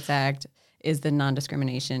Civil Rights Act is the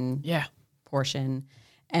non-discrimination portion.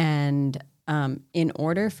 And in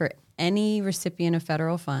order for any recipient of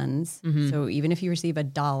federal funds, so even if you receive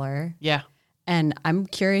 $1, and I'm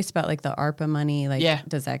curious about, like, the ARPA money, like,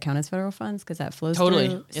 does that count as federal funds? Because that flows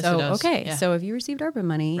through. Yes, so, it does. Okay, Yeah. So if you received ARPA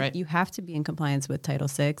money, you have to be in compliance with Title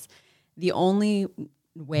VI. The only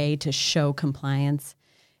way to show compliance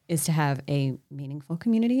is to have a meaningful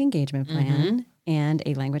community engagement plan and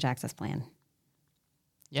a language access plan.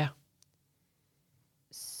 Yeah.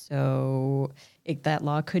 So that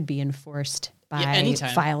law could be enforced by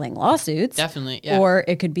anytime. Filing lawsuits. Definitely, yeah. Or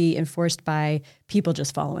it could be enforced by people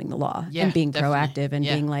just following the law and being proactive and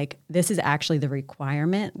being like, this is actually the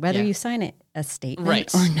requirement, whether you sign it a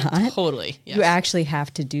statement or not. Totally. Yes. You actually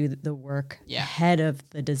have to do the work ahead of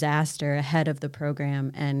the disaster, ahead of the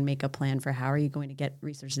program, and make a plan for how are you going to get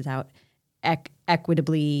resources out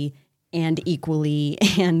equitably and equally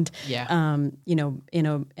and, and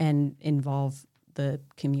involve the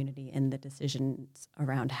community and the decisions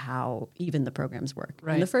around how even the programs work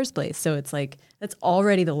in the first place. So it's like, that's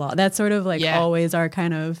already the law. That's sort of like always our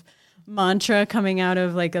kind of mantra coming out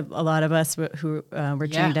of, like, a lot of us who were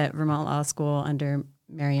trained at Vermont Law School under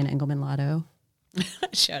Marian Engelman Lotto.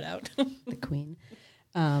 Shout out. The queen.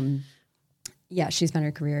 yeah, she spent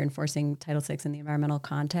her career enforcing Title VI in the environmental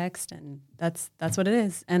context, and that's what it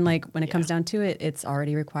is. And like when it comes down to it, it's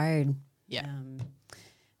already required. Yeah.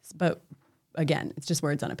 But again, it's just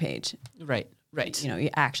words on a page. Right. You know, you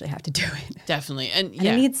actually have to do it. Definitely. And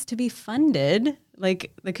it needs to be funded.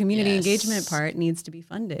 Like the community engagement Yes. part needs to be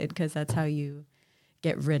funded because that's how you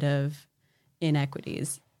get rid of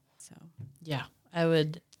inequities. So yeah, I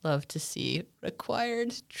would love to see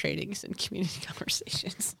required trainings and community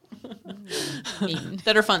conversations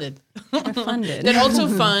that are funded. they're funded. That also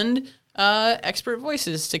fund expert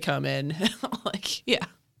voices to come in. Like, yeah.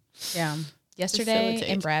 Yeah. Yesterday in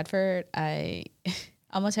Facilitate. Bradford, I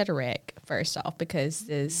almost had a wreck, first off, because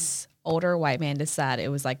this older white man decided it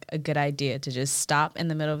was like a good idea to just stop in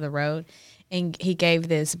the middle of the road. And he gave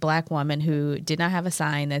this black woman who did not have a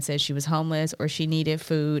sign that said she was homeless or she needed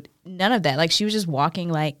food. None of that. Like she was just walking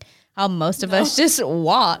like how most of us just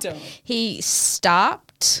walk. He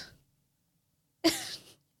stopped.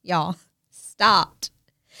 Y'all, stopped.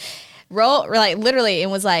 Rolled, like literally,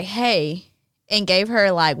 and was like, hey, and gave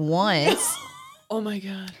her like once. Oh my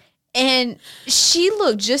God. And she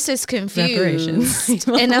looked just as confused. Reparations.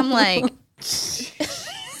 And I'm like,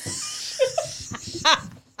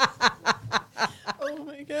 Oh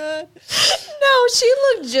my God. no, she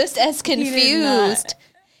looked just as confused.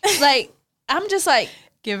 Like, I'm just like,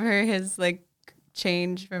 Give her his like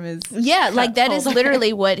change from his yeah, like that is holder.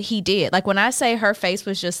 literally what he did. Like when I say her face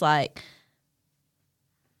was just like,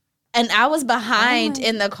 and I was behind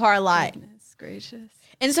in the car like, Goodness gracious.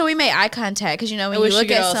 and so we made eye contact because you know when I you wish look you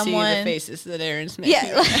could at all see the someone, faces that Aaron's making.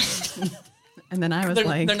 yeah, like, And then I was they're,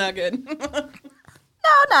 like, they're not good. no,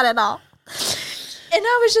 not at all. And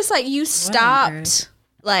I was just like, you on stopped, earth?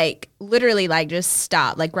 like literally, like just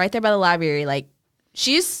stop, like right there by the library. Like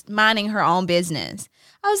she's minding her own business.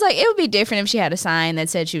 I was like, it would be different if she had a sign that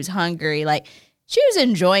said she was hungry. Like she was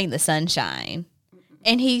enjoying the sunshine,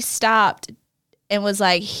 and he stopped and was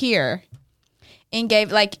like, here, and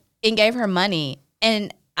gave her money.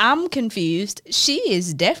 And I'm confused. She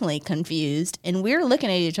is definitely confused, and we're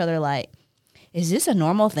looking at each other like, is this a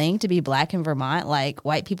normal thing to be black in Vermont? Like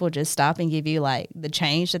white people just stop and give you like the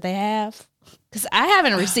change that they have? Because I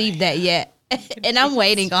haven't received that yet, and I'm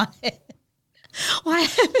waiting on it. Why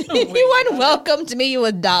haven't anyone welcomed me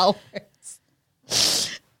with dollars?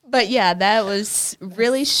 But yeah, that was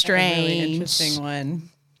really strange. really interesting one.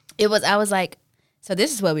 It was. I was like, so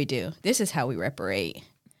this is what we do. This is how we reparate.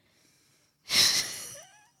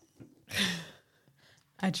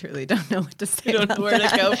 I truly don't know what to say. I don't know about where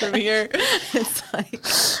that. to go from here. It's like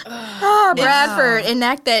Oh, Bradford,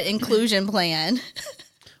 enact that inclusion plan.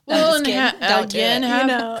 Well, just and kidding. Don't do again, it. have You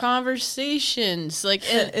know. conversations. Like,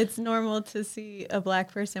 it's normal to see a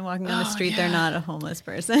black person walking down the street. They're not a homeless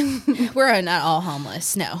person. We're not all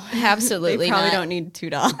homeless. No, absolutely They probably not. don't need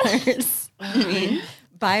 $2. I mean,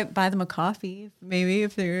 buy them a coffee. Maybe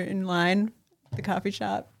if they're in line at the coffee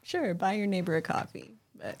shop, sure, buy your neighbor a coffee.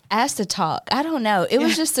 But Asked to talk. I don't know. It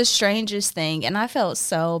was just the strangest thing, and I felt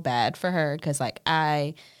so bad for her because, like,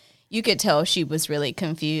 you could tell she was really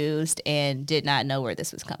confused and did not know where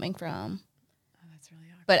this was coming from. oh, that's really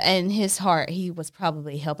awkward. But in his heart, he was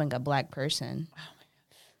probably helping a black person.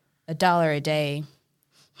 $1 a day.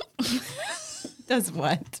 Does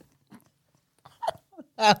what?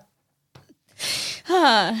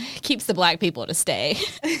 Keeps the black people to stay.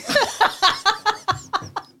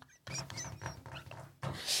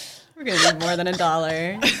 We're gonna need more than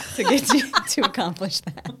 $1 to get you to accomplish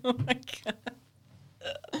that. oh my God.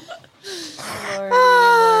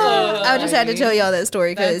 I just had to tell y'all that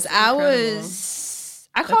story because That's I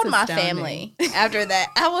incredible. called my astounding. family after that.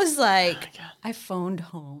 I was like, I phoned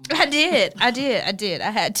home. I did. I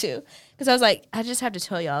had to. Because I was like, I just have to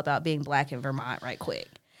tell y'all about being black in Vermont right quick.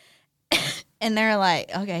 And they're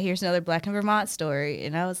like, okay, here's another black in Vermont story.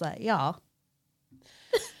 And I was like, y'all,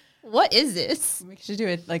 what is this? We should do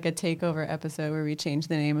it like a takeover episode where we change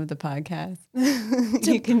the name of the podcast.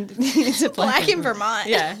 You can to Black in Vermont.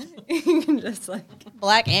 Yeah, you can just like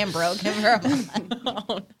Black and broke in Vermont.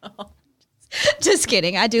 Oh no. Just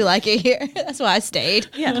kidding. I do like it here. That's why I stayed.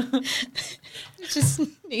 yeah. It just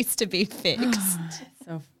needs to be fixed.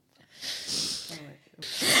 So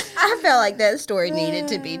I felt like that story needed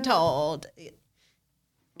to be told.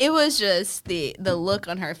 It was just the look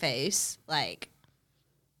on her face, like,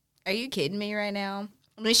 are you kidding me right now?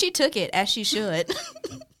 I mean, she took it as she should.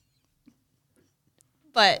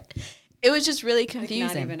 But it was just really confusing.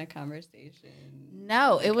 not even a conversation.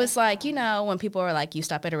 No, it was like, you know, when people are like, you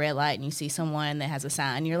stop at a red light and you see someone that has a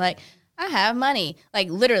sign, you're like, I have money. Like,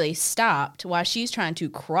 literally stopped while she's trying to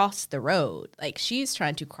cross the road. Like, she's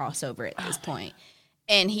trying to cross over at this point.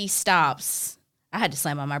 And he stops I had to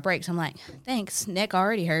slam on my brakes. I'm like, thanks, neck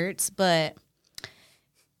already hurts, but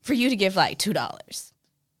for you to give like $2.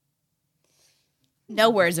 No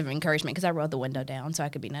words of encouragement because I rolled the window down so I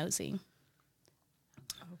could be nosy.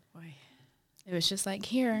 Oh boy. It was just like,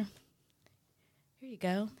 here you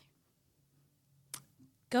go.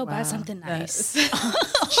 Go buy something nice.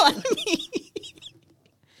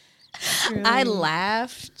 I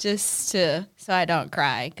laughed just so I don't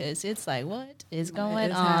cry because it's like, what is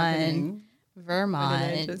going on? Happening? Vermont.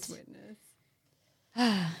 What did I just witness?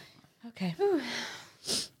 Okay.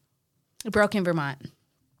 Broken Vermont.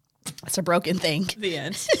 It's a broken thing. The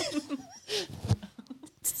end.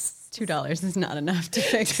 $2 is not enough to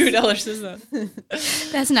fix. $2 is not.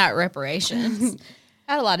 That's not reparations.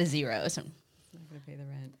 I had a lot of zeros. I'm not going to pay the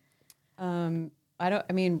rent.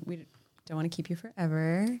 We don't want to keep you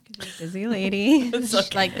forever because you're a busy lady.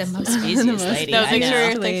 It's like the most busiest lady. No, I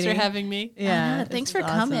know. thanks for having me. Yeah. Thanks for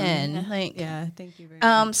coming. Like, yeah, thank you very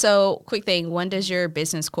much. So quick thing, when does your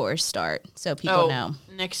business course start? So people know.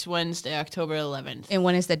 Next Wednesday, October 11th. And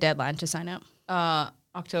when is the deadline to sign up?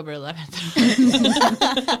 October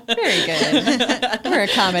 11th. Very good. We're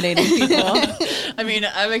accommodating people. I mean,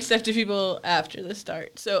 I've accepted people after the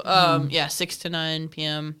start. So, 6 to 9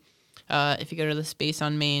 p.m. If you go to the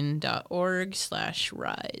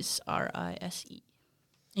spaceonmain.org/rise, RISE.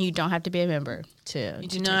 You don't have to be a member to. You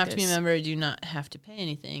do not have to be a member. You do not have to pay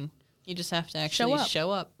anything. You just have to actually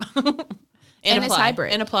show up. and apply. It's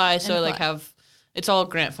hybrid. And apply. So it's all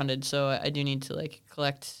grant funded. So I do need to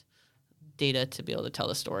collect data to be able to tell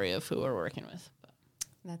the story of who we're working with.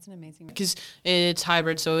 That's an amazing. Because it's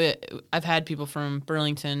hybrid. So I've had people from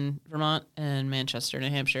Burlington, Vermont, and Manchester, New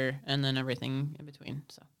Hampshire, and then everything in between.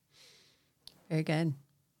 So. Very good.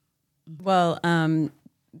 Well,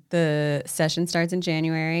 the session starts in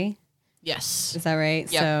January. Yes. Is that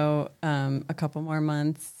right? Yep. So a couple more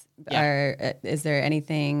months. Yeah. Is there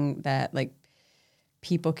anything that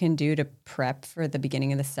people can do to prep for the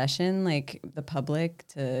beginning of the session, the public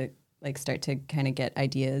to start to kind of get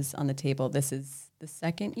ideas on the table? This is the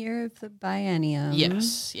second year of the biennium.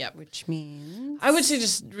 Yes. Yep. Which means I would say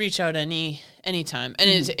just reach out anytime.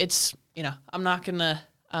 And it's I'm not gonna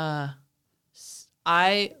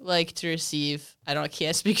I like to receive. I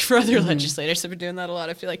can't speak for other legislators. I've been doing that a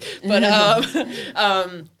lot, I feel like. But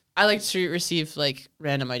I like to receive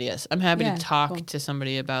random ideas. I'm happy to talk to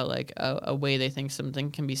somebody about a way they think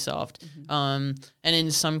something can be solved. And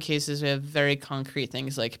in some cases, we have very concrete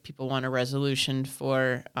things people want a resolution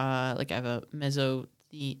for. I have a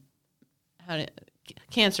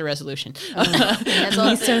cancer resolution.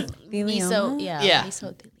 mesothelioma.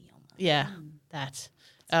 Mesothelioma. Yeah, that.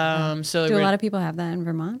 So do a lot of people have that in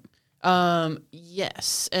Vermont?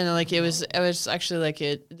 Yes, and it was actually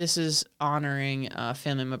this is honoring a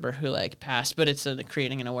family member who passed, but it's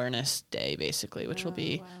creating an awareness day basically, which will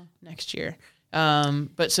be next year.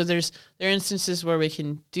 But so there are instances where we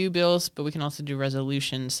can do bills, but we can also do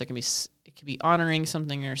resolutions that it could be honoring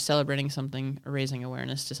something or celebrating something or raising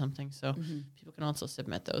awareness to something. So people can also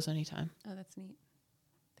submit those anytime. Oh, that's neat.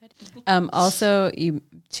 Also,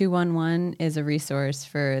 211 is a resource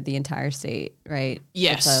for the entire state, right?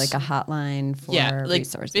 Yes. It's a hotline for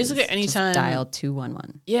resources. Basically, anytime. Just dial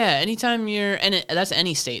 211. Yeah, anytime that's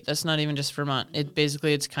any state. That's not even just Vermont.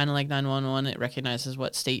 It's kind of like 911. It recognizes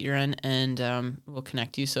what state you're in and will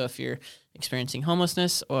connect you. So if you're experiencing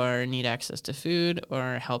homelessness or need access to food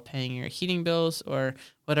or help paying your heating bills or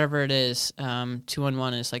whatever it is,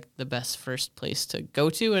 211 is the best first place to go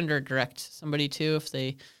to and or direct somebody to if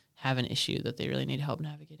they have an issue that they really need help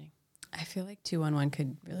navigating. I feel like 211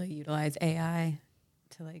 could really utilize AI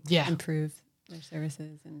to improve their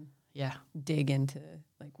services and dig into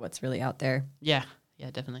what's really out there. Yeah,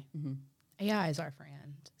 definitely. Mm-hmm. AI is our friend,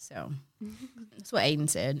 so that's what Aiden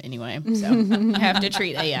said anyway. So I have to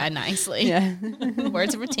treat AI nicely. Yeah,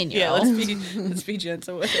 words of a 10-year-old. Yeah, let's be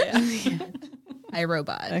gentle with AI.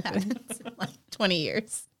 iRobot. Exactly. 20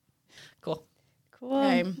 years. Cool.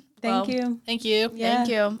 Okay. Thank you. Thank you. Yeah. Thank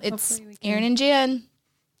you. It's Erin and Jen.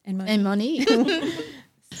 And Monique. And Monique.